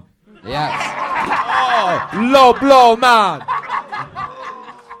mom. Yes. Oh, low blow, man.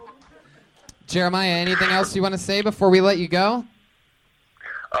 Jeremiah, anything else you want to say before we let you go?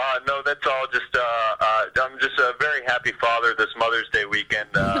 No, that's all. Just I'm just a very happy father this Mother's Day weekend.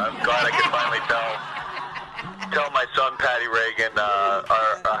 I'm glad I can finally tell my son Patty Reagan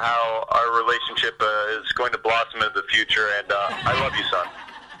how our relationship is going to blossom into the future, and I love you, son.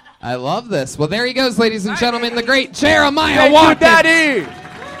 I love this. Well, there he goes, ladies and gentlemen, the great Jeremiah Watkins. Daddy.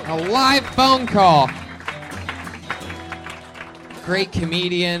 A live phone call. Great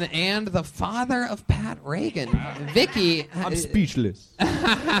comedian and the father of Pat Reagan. Vicky. I'm speechless.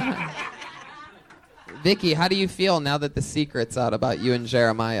 Vicky, how do you feel now that the secret's out about you and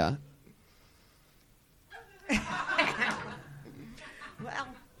Jeremiah? Well,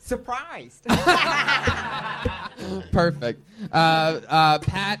 surprised. Perfect.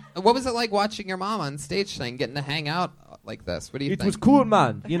 Pat, what was it like watching your mom on stage tonight, getting to hang out like this? What do you think? It was cool,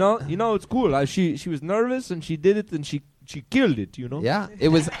 man. You know, it's cool. She was nervous and she did it and she killed it. You know. Yeah, it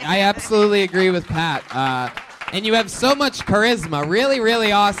was. I absolutely agree with Pat. And you have so much charisma. Really,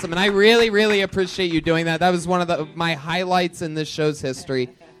 really awesome. And I really, really appreciate you doing that. That was one of my highlights in this show's history.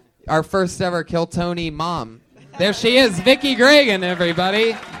 Our first ever Kill Tony mom. There she is, Vicky Reagan,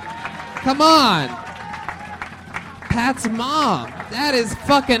 everybody. Come on. Pat's mom. That is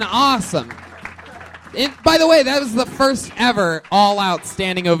fucking awesome. By the way, that was the first ever all-out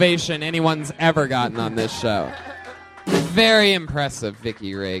standing ovation anyone's ever gotten on this show. Very impressive,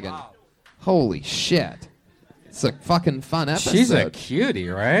 Vicky Reagan. Wow. Holy shit. It's a fucking fun episode. She's a cutie,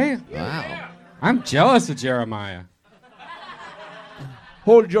 right? Wow. I'm jealous of Jeremiah.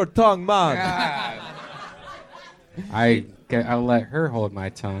 Hold your tongue, man. I'll let her hold my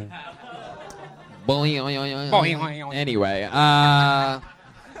tongue. Anyway,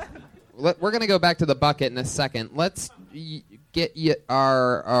 we're going to go back to the bucket in a second. Let's get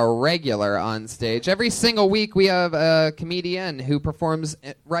our regular on stage. Every single week we have a comedian who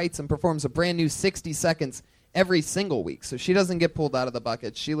writes and performs a brand new 60 seconds every single week. So she doesn't get pulled out of the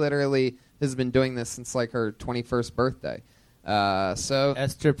bucket. She literally has been doing this since like her 21st birthday. So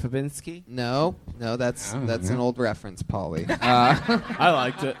Esther Pabinski? No, that's an old reference, Pauly. I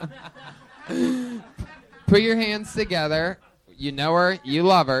liked it. Put your hands together. You know her. You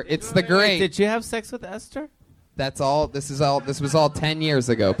love her. It's the great. Did you have sex with Esther? That's all. This was all 10 years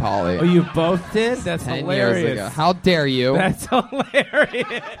ago, Pauly. Oh, you both did? That's 10 hilarious. years ago. How dare you? That's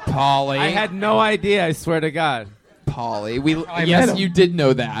hilarious. Pauly. I had no idea. I swear to God. Pauly. Yes, you did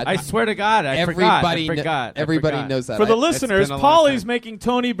know that. I swear to God. I forgot. Everybody knows that. For the listeners, Pauly's making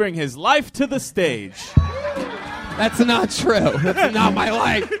Tony bring his life to the stage. That's not true. That's not my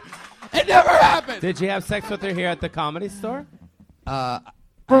life. It never happened. Did you have sex with her here at the Comedy Store?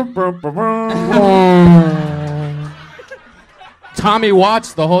 Tommy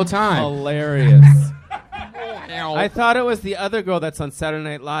watched the whole time. Hilarious. I thought it was the other girl that's on Saturday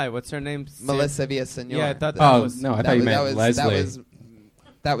Night Live. What's her name? Melissa Villaseñor. Yeah, I thought that was... no, I thought you meant Leslie.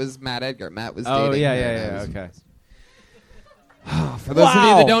 That was Matt Edgar. Matt was dating. Oh, yeah, okay. For those of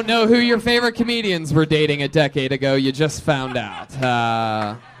you that don't know who your favorite comedians were dating a decade ago, you just found out.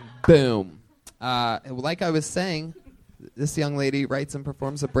 Boom. Like I was saying, this young lady writes and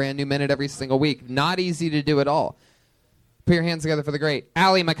performs a brand new minute every single week. Not easy to do at all. Put your hands together for the great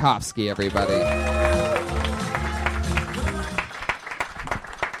Allie Makovsky, everybody.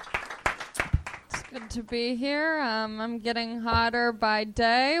 It's good to be here. I'm getting hotter by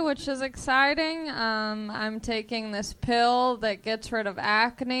day, which is exciting. I'm taking this pill that gets rid of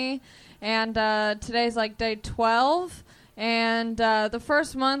acne, and today's like day 12. And the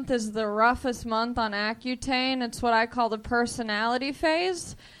first month is the roughest month on Accutane. It's what I call the personality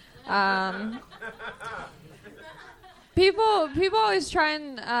phase. People always try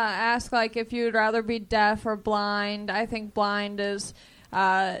and ask like if you'd rather be deaf or blind. I think blind is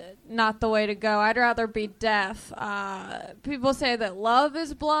not the way to go. I'd rather be deaf. People say that love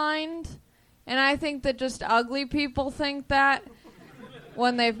is blind, and I think that just ugly people think that.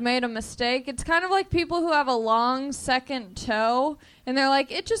 when they've made a mistake. It's kind of like people who have a long second toe, and they're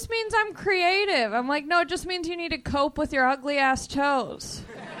like, it just means I'm creative. I'm like, no, it just means you need to cope with your ugly-ass toes.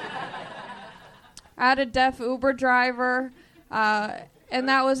 I had a deaf Uber driver, and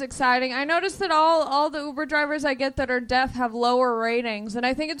that was exciting. I noticed that all the Uber drivers I get that are deaf have lower ratings, and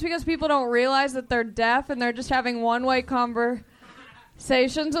I think it's because people don't realize that they're deaf, and they're just having one-way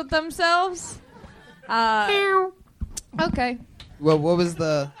conversations with themselves. Okay. Well, what was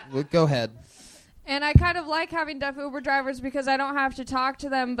go ahead. And I kind of like having deaf Uber drivers because I don't have to talk to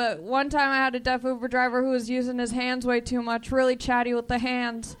them. But one time I had a deaf Uber driver who was using his hands way too much, really chatty with the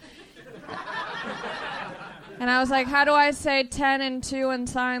hands. And I was like, how do I say 10 and 2 in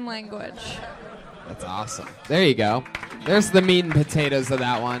sign language? That's awesome. There you go. There's the meat and potatoes of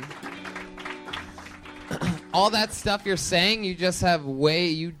that one. All that stuff you're saying, you just have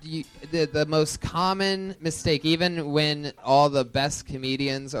the most common mistake, even when all the best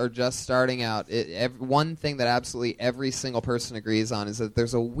comedians are just starting out. One thing that absolutely every single person agrees on is that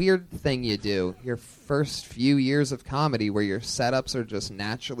there's a weird thing you do your first few years of comedy where your setups are just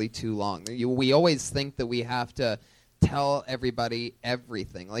naturally too long. We always think that we have to tell everybody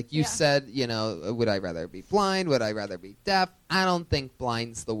everything. Like you said, would I rather be blind? Would I rather be deaf? I don't think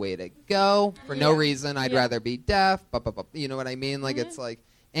blind's the way to go. For no reason, I'd rather be deaf. You know what I mean? Like it's like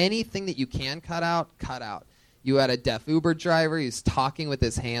anything that you can cut out, cut out. You had a deaf Uber driver who's talking with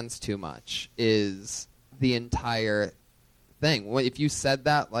his hands too much is the entire thing. Well, if you said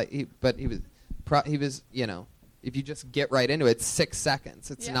that, he was, if you just get right into it, it's 6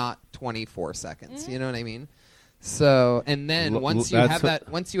 seconds. It's not 24 seconds. You know what I mean? So, and then once you have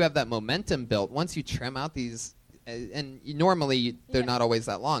that momentum built, once you trim out these, normally they're not always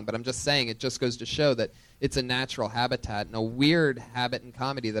that long, but I'm just saying it just goes to show that it's a natural habitat and a weird habit in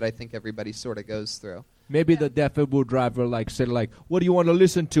comedy that I think everybody sort of goes through. Maybe the deaf Uber driver said what do you want to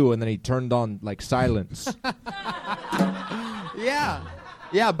listen to? And then he turned on silence. Yeah,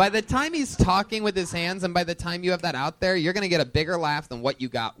 by the time he's talking with his hands and by the time you have that out there, you're going to get a bigger laugh than what you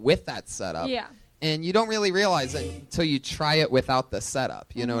got with that setup. Yeah. And you don't really realize it until you try it without the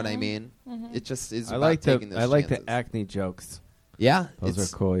setup. You know what I mean? It just is about taking those chances. I like the acne jokes. Yeah. Those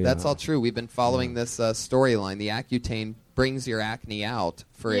are cool, yeah. That's all true. We've been following this storyline. The Accutane brings your acne out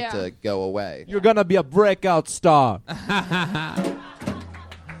for it to go away. You're going to be a breakout star.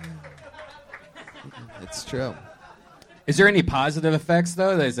 It's true. Is there any positive effects,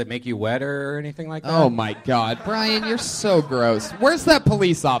 though? Does it make you wetter or anything like that? Oh, my God. Brian, you're so gross. Where's that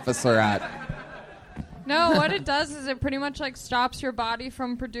police officer at? No, what it does is it pretty much stops your body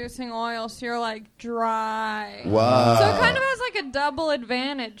from producing oil, so you're dry. Whoa. So it kind of has a double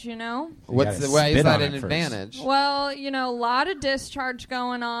advantage, Why is that an advantage? Well, a lot of discharge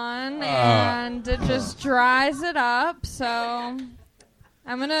going on, and it just dries it up, so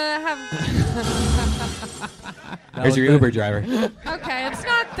I'm going to have... There's your Uber driver. Okay, it's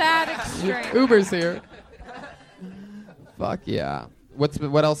not that extreme. Uber's here. Fuck yeah.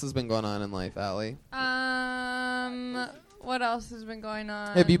 What else has been going on in life, Allie? What else has been going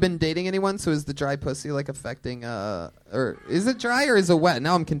on? Have you been dating anyone? So is the dry pussy affecting or is it dry or is it wet?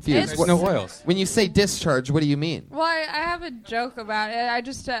 Now I'm confused. There's no oils. When you say discharge, what do you mean? Well, I have a joke about it. I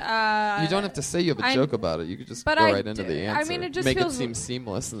just you don't have to say you have a joke about it. You could just go right into the answer. I mean, it just make feels it seem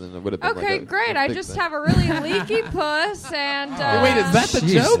seamless, and then it would have been okay. Great. I just have a really leaky puss, and wait, is that the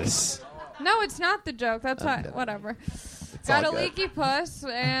joke? No, it's not the joke. That's whatever. It's got a good. leaky puss,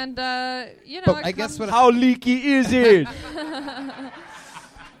 and I guess how leaky is it?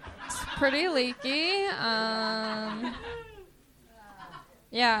 It's pretty leaky.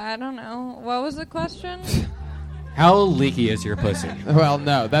 Yeah, I don't know. What was the question? How leaky is your pussy? Well,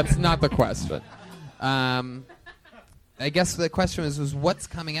 no, that's not the question. I guess the question was what's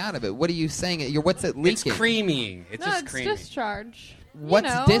coming out of it? What are you saying? What's it leaking? It's creamy. It's just creamy. It's discharge.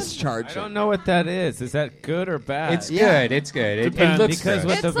 What's discharge? I don't know what that is. Is that good or bad? It's good. It's good. It looks because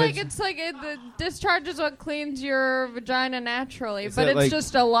good. The discharge is what cleans your vagina naturally, Is but it it's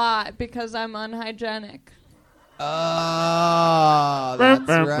just a lot because I'm unhygienic. Oh, that's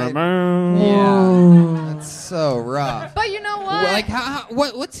right. Yeah, that's so rough. But you know what?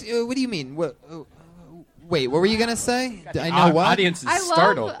 What do you mean? Wait, what were you gonna say? I know what. Audience is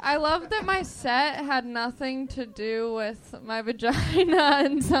startled. I love that my set had nothing to do with my vagina,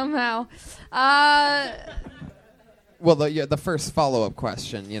 and somehow, well, the first follow-up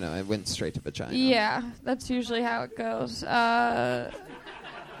question, it went straight to vagina. Yeah, that's usually how it goes. Oh,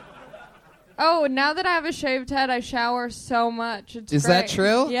 now that I have a shaved head, I shower so much. Is that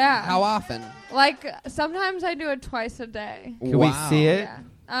true? Yeah. How often? Sometimes I do it twice a day. Can we see it? Yeah.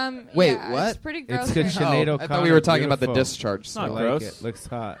 Wait, yeah, what? It's pretty gross. It's good hair. Sinead I thought we were talking about the beautiful. discharge. It's not So. I gross. like it. Looks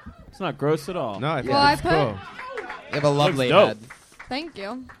hot. It's not gross at all. No, I think Well, I it's put- cool. You have a lovely dope. head. Thank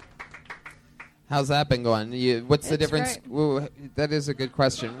you. How's that been going? What's the It's difference? great. Ooh, that is a good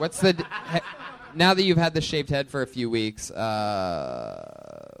question. What's the now that you've had the shaved head for a few weeks?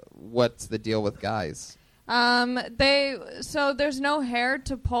 What's the deal with guys? So there's no hair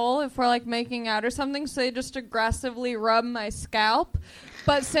to pull if we're like making out or something, so they just aggressively rub my scalp.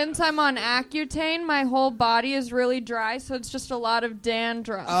 But since I'm on Accutane, my whole body is really dry, so it's just a lot of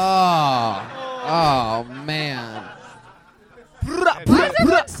dandruff. Oh man. Why is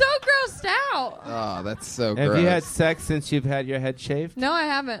everyone so grossed out? Oh, that's so Have gross. you had sex since you've had your head shaved? No, I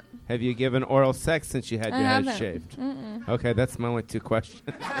haven't. Have you given oral sex since you had I your head haven't. shaved? Mm-mm. Okay, that's my only 2 questions.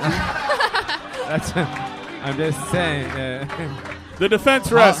 I'm just saying. The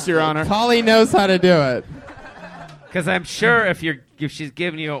defense rests, Your Honor. Polly knows how to do it. Because I'm sure if she's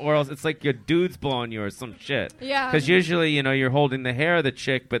giving you orals, it's like your dude's blowing you or some shit. Yeah. Because usually, you're holding the hair of the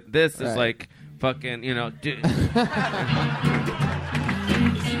chick, but this is Right. like fucking, dude.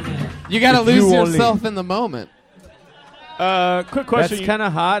 You got to If lose you only- yourself in the moment. Quick question. That's kind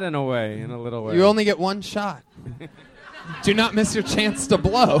of hot in a way, in a little way. You only get one shot. Do not miss your chance to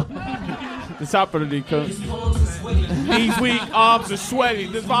blow. This opportunity comes. These weak arms are sweaty.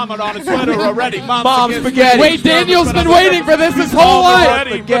 There's vomit on his sweater already. Mom's spaghetti. Wait, Daniel's been waiting for this his whole life.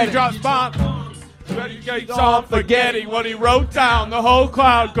 When he drops bomb. He's all forgetting what he wrote down. The whole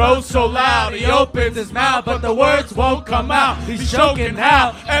crowd goes so loud. He opens his mouth, but the words won't come out. He's choking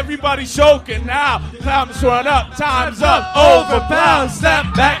now. Everybody's choking now. Clouds run up. Time's up. Over pounds.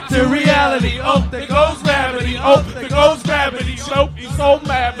 Snap back to reality. Oh, there goes gravity. Oh, there goes gravity. So he's so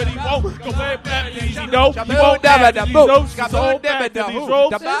mad, but he won't go back to these. He knows he won't have these notes. He's so mad that these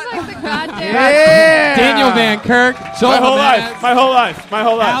ropes. This is like the goddamn. Yeah. Daniel Van Kirk. Joel My whole Jimenez, life. My whole life. My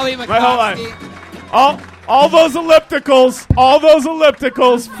whole life. Ali My whole life. McCoskey. All those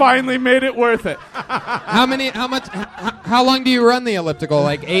ellipticals finally made it worth it. How long do you run the elliptical?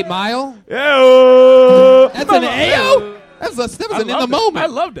 Like 8 Mile? Ew. That's an AO? That was in the moment. I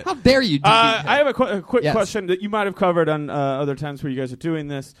loved it. How dare you do I have a quick Yes. question that you might have covered on other times where you guys are doing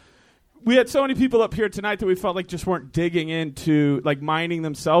this. We had so many people up here tonight that we felt like just weren't digging into, like, minding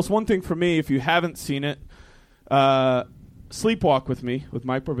themselves. One thing for me, if you haven't seen it, Sleepwalk with Me with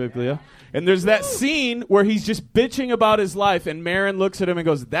Mike Birbiglia. And there's that scene where he's just bitching about his life, and Marin looks at him and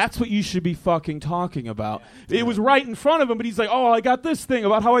goes, "That's what you should be fucking talking about." It was right in front of him, but he's like, "Oh, I got this thing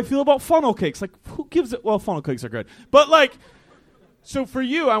about how I feel about funnel cakes." Like, who gives it? Well, funnel cakes are good. But, like, so for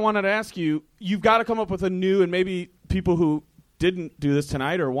you, I wanted to ask you, you've got to come up with a new, and maybe people who didn't do this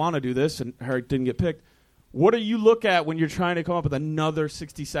tonight or want to do this and didn't get picked, what do you look at when you're trying to come up with another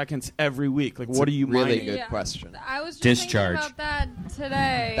 60 seconds every week? Like, what are you really mining? good question. I was just Discharge. thinking about that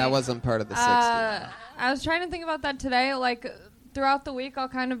today. That wasn't part of the 60. I was trying to think about that today. Like, throughout the week, I'll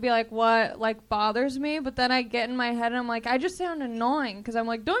kind of be like, what, like, bothers me? But then I get in my head and I'm like, I just sound annoying. Because I'm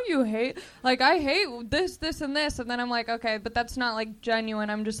like, don't you hate? Like, I hate this, this, and this. And then I'm like, okay, but that's not, like, genuine.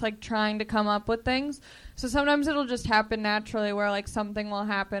 I'm just, like, trying to come up with things. So sometimes it'll just happen naturally where, like, something will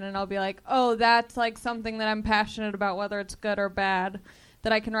happen and I'll be like, oh, that's, like, something that I'm passionate about, whether it's good or bad,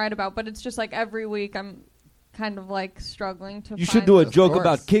 that I can write about. But it's just, like, every week I'm kind of, like, struggling to You find should do a those joke words.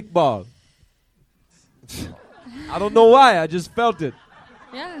 about kickball. I don't know why. I just felt it.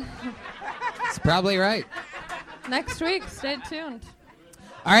 Yeah. It's probably right. Next week, stay tuned.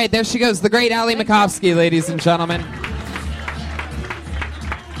 All right, there she goes, the great Ali McCoskey, ladies and gentlemen.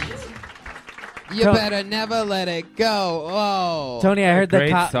 You better never let it go. Oh, Tony, I heard the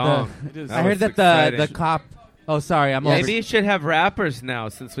Great cop. song. I heard that the cop. Oh, sorry, I'm over. Maybe you should have rappers now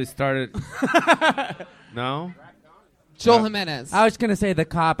since we started. No? Joel Jimenez. I was gonna say the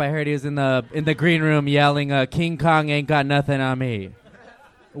cop. I heard he was in the green room yelling, "King Kong ain't got nothing on me."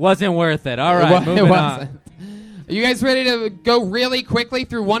 Wasn't worth it. All right, moving on. Are you guys ready to go really quickly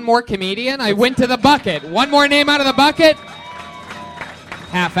through one more comedian? I went to the bucket. One more name out of the bucket.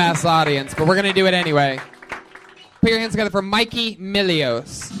 Half-ass audience, but we're going to do it anyway. Put your hands together for Mikey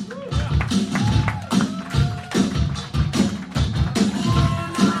Milios.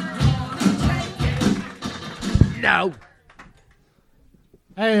 No.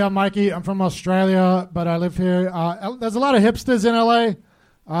 Hey, I'm Mikey. I'm from Australia, but I live here. There's a lot of hipsters in LA.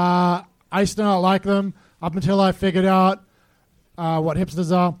 I used to not like them up until I figured out what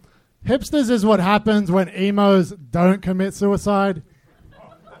hipsters are. Hipsters is what happens when emos don't commit suicide.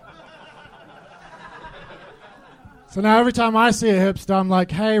 So now every time I see a hipster, I'm like,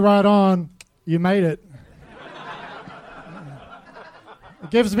 hey, right on, you made it. It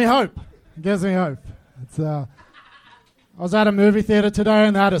gives me hope. It gives me hope. It's, I was at a movie theater today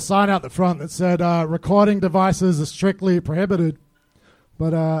and they had a sign out the front that said, recording devices are strictly prohibited.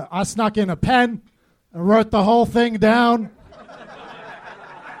 But I snuck in a pen and wrote the whole thing down.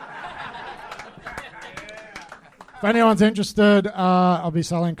 If anyone's interested, I'll be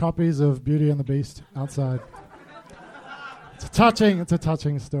selling copies of Beauty and the Beast outside. It's a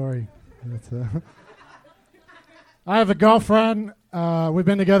touching story. I have a girlfriend. We've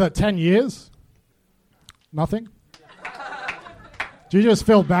been together 10 years. Nothing. Do you just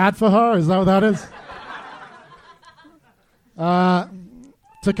feel bad for her? Is that what that is?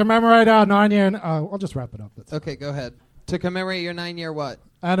 To commemorate our 9-year... I'll just wrap it up. Okay, go ahead. To commemorate your 9-year what?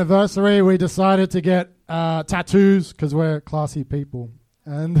 Anniversary, we decided to get tattoos because we're classy people.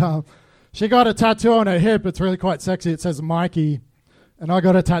 And she got a tattoo on her hip. It's really quite sexy. It says Mikey. And I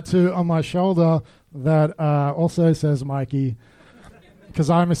got a tattoo on my shoulder that also says Mikey because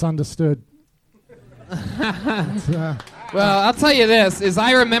I misunderstood. Well, I'll tell you this, is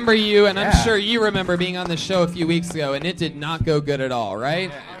I remember you, and I'm sure you remember being on the show a few weeks ago, and it did not go good at all,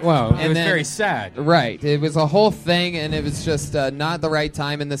 right? Well, it was very sad. Right. It was a whole thing, and it was just not the right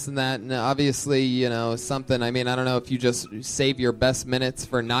time and this and that, and obviously, you know, something, I mean, I don't know if you just save your best minutes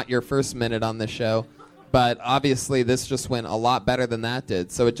for not your first minute on the show, but obviously this just went a lot better than that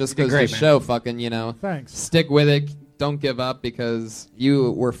did, so it just goes to show fucking, you know, thanks. Stick with it. Don't give up because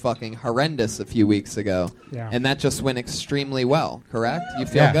you were fucking horrendous a few weeks ago. Yeah. And that just went extremely well, correct? You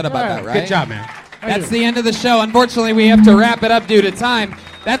feel good about that, right? Good job, man. That's the end of the show. Unfortunately, we have to wrap it up due to time.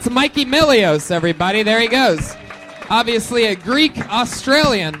 That's Mikey Milios, everybody. There he goes. Obviously a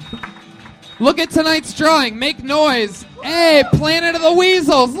Greek-Australian. Look at tonight's drawing. Make noise. Hey, Planet of the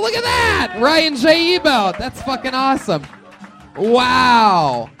Weasels. Look at that. Ryan J. Ebelt. That's fucking awesome.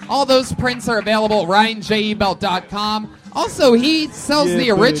 Wow. All those prints are available at RyanJEbelt.com. Also, he sells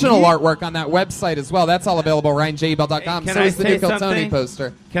the original artwork on that website as well. That's all available at RyanJEbelt.com. Can So I is the say new Kill Tony something?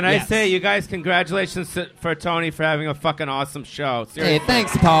 poster. Can I say, you guys, congratulations for Tony for having a fucking awesome show. Seriously. Hey,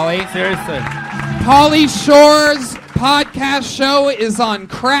 thanks, Pauly. Seriously. Pauly Shore's podcast show is on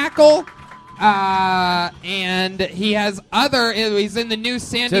Crackle. And he has he's in the new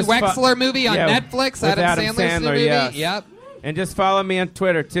Sandy Wexler movie on Netflix. With Adam Sandler's new movie. Yes. Yep. And just follow me on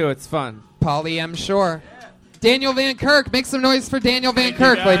Twitter, too. It's fun. Pauly M. Shore. Daniel Van Kirk. Make some noise for Daniel Van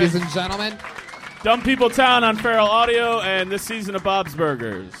Kirk, ladies and gentlemen. Dumb People Town on Feral Audio and this season of Bob's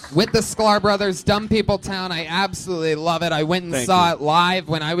Burgers. With the Sklar Brothers, Dumb People Town. I absolutely love it. I went and saw it live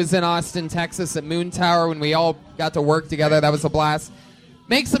when I was in Austin, Texas at Moon Tower when we all got to work together. That was a blast.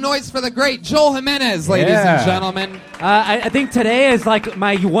 Make some noise for the great Joel Jimenez, ladies and gentlemen. I think today is like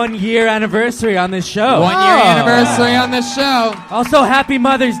my 1-year anniversary on this show. 1 year anniversary on this show. Also, happy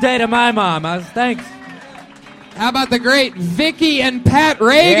Mother's Day to my mom. Thanks. How about the great Vicky and Pat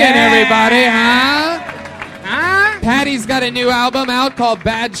Reagan, everybody, huh? Patty's got a new album out called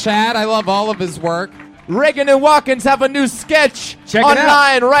Bad Chat. I love all of his work. Reagan and Watkins have a new sketch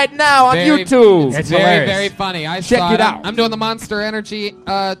online right now on YouTube. It's very, very funny. Check it out. I'm doing the Monster Energy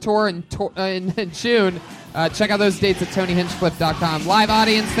tour in June. Check out those dates at TonyHinchcliffe.com. Live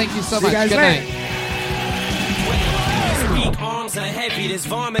audience, thank you so much. Good night. Arms are heavy, there's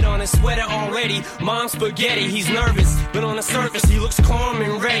vomit on his sweater already. Mom's spaghetti, he's nervous, but on the surface he looks calm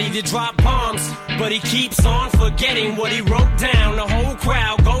and ready to drop bombs. But he keeps on forgetting what he wrote down. The whole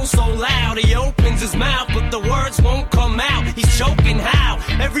crowd goes so loud, he opens his mouth, but the words won't come out. He's choking how?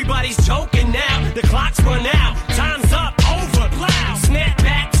 Everybody's choking now. The clock's run out, time's up, over, loud. Snap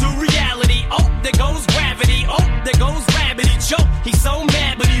back to reality. Oh, there goes gravity. Oh, there goes rabbit. He choke. He's so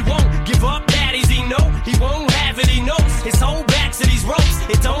mad, but he won't give up. Daddies, he know he won't have it. He knows his whole back to these ropes.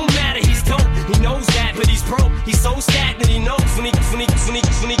 It don't matter. He's dope. He knows that, but he's broke. He's so stagnant. He knows when he goes. When he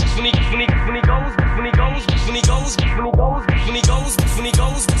goes.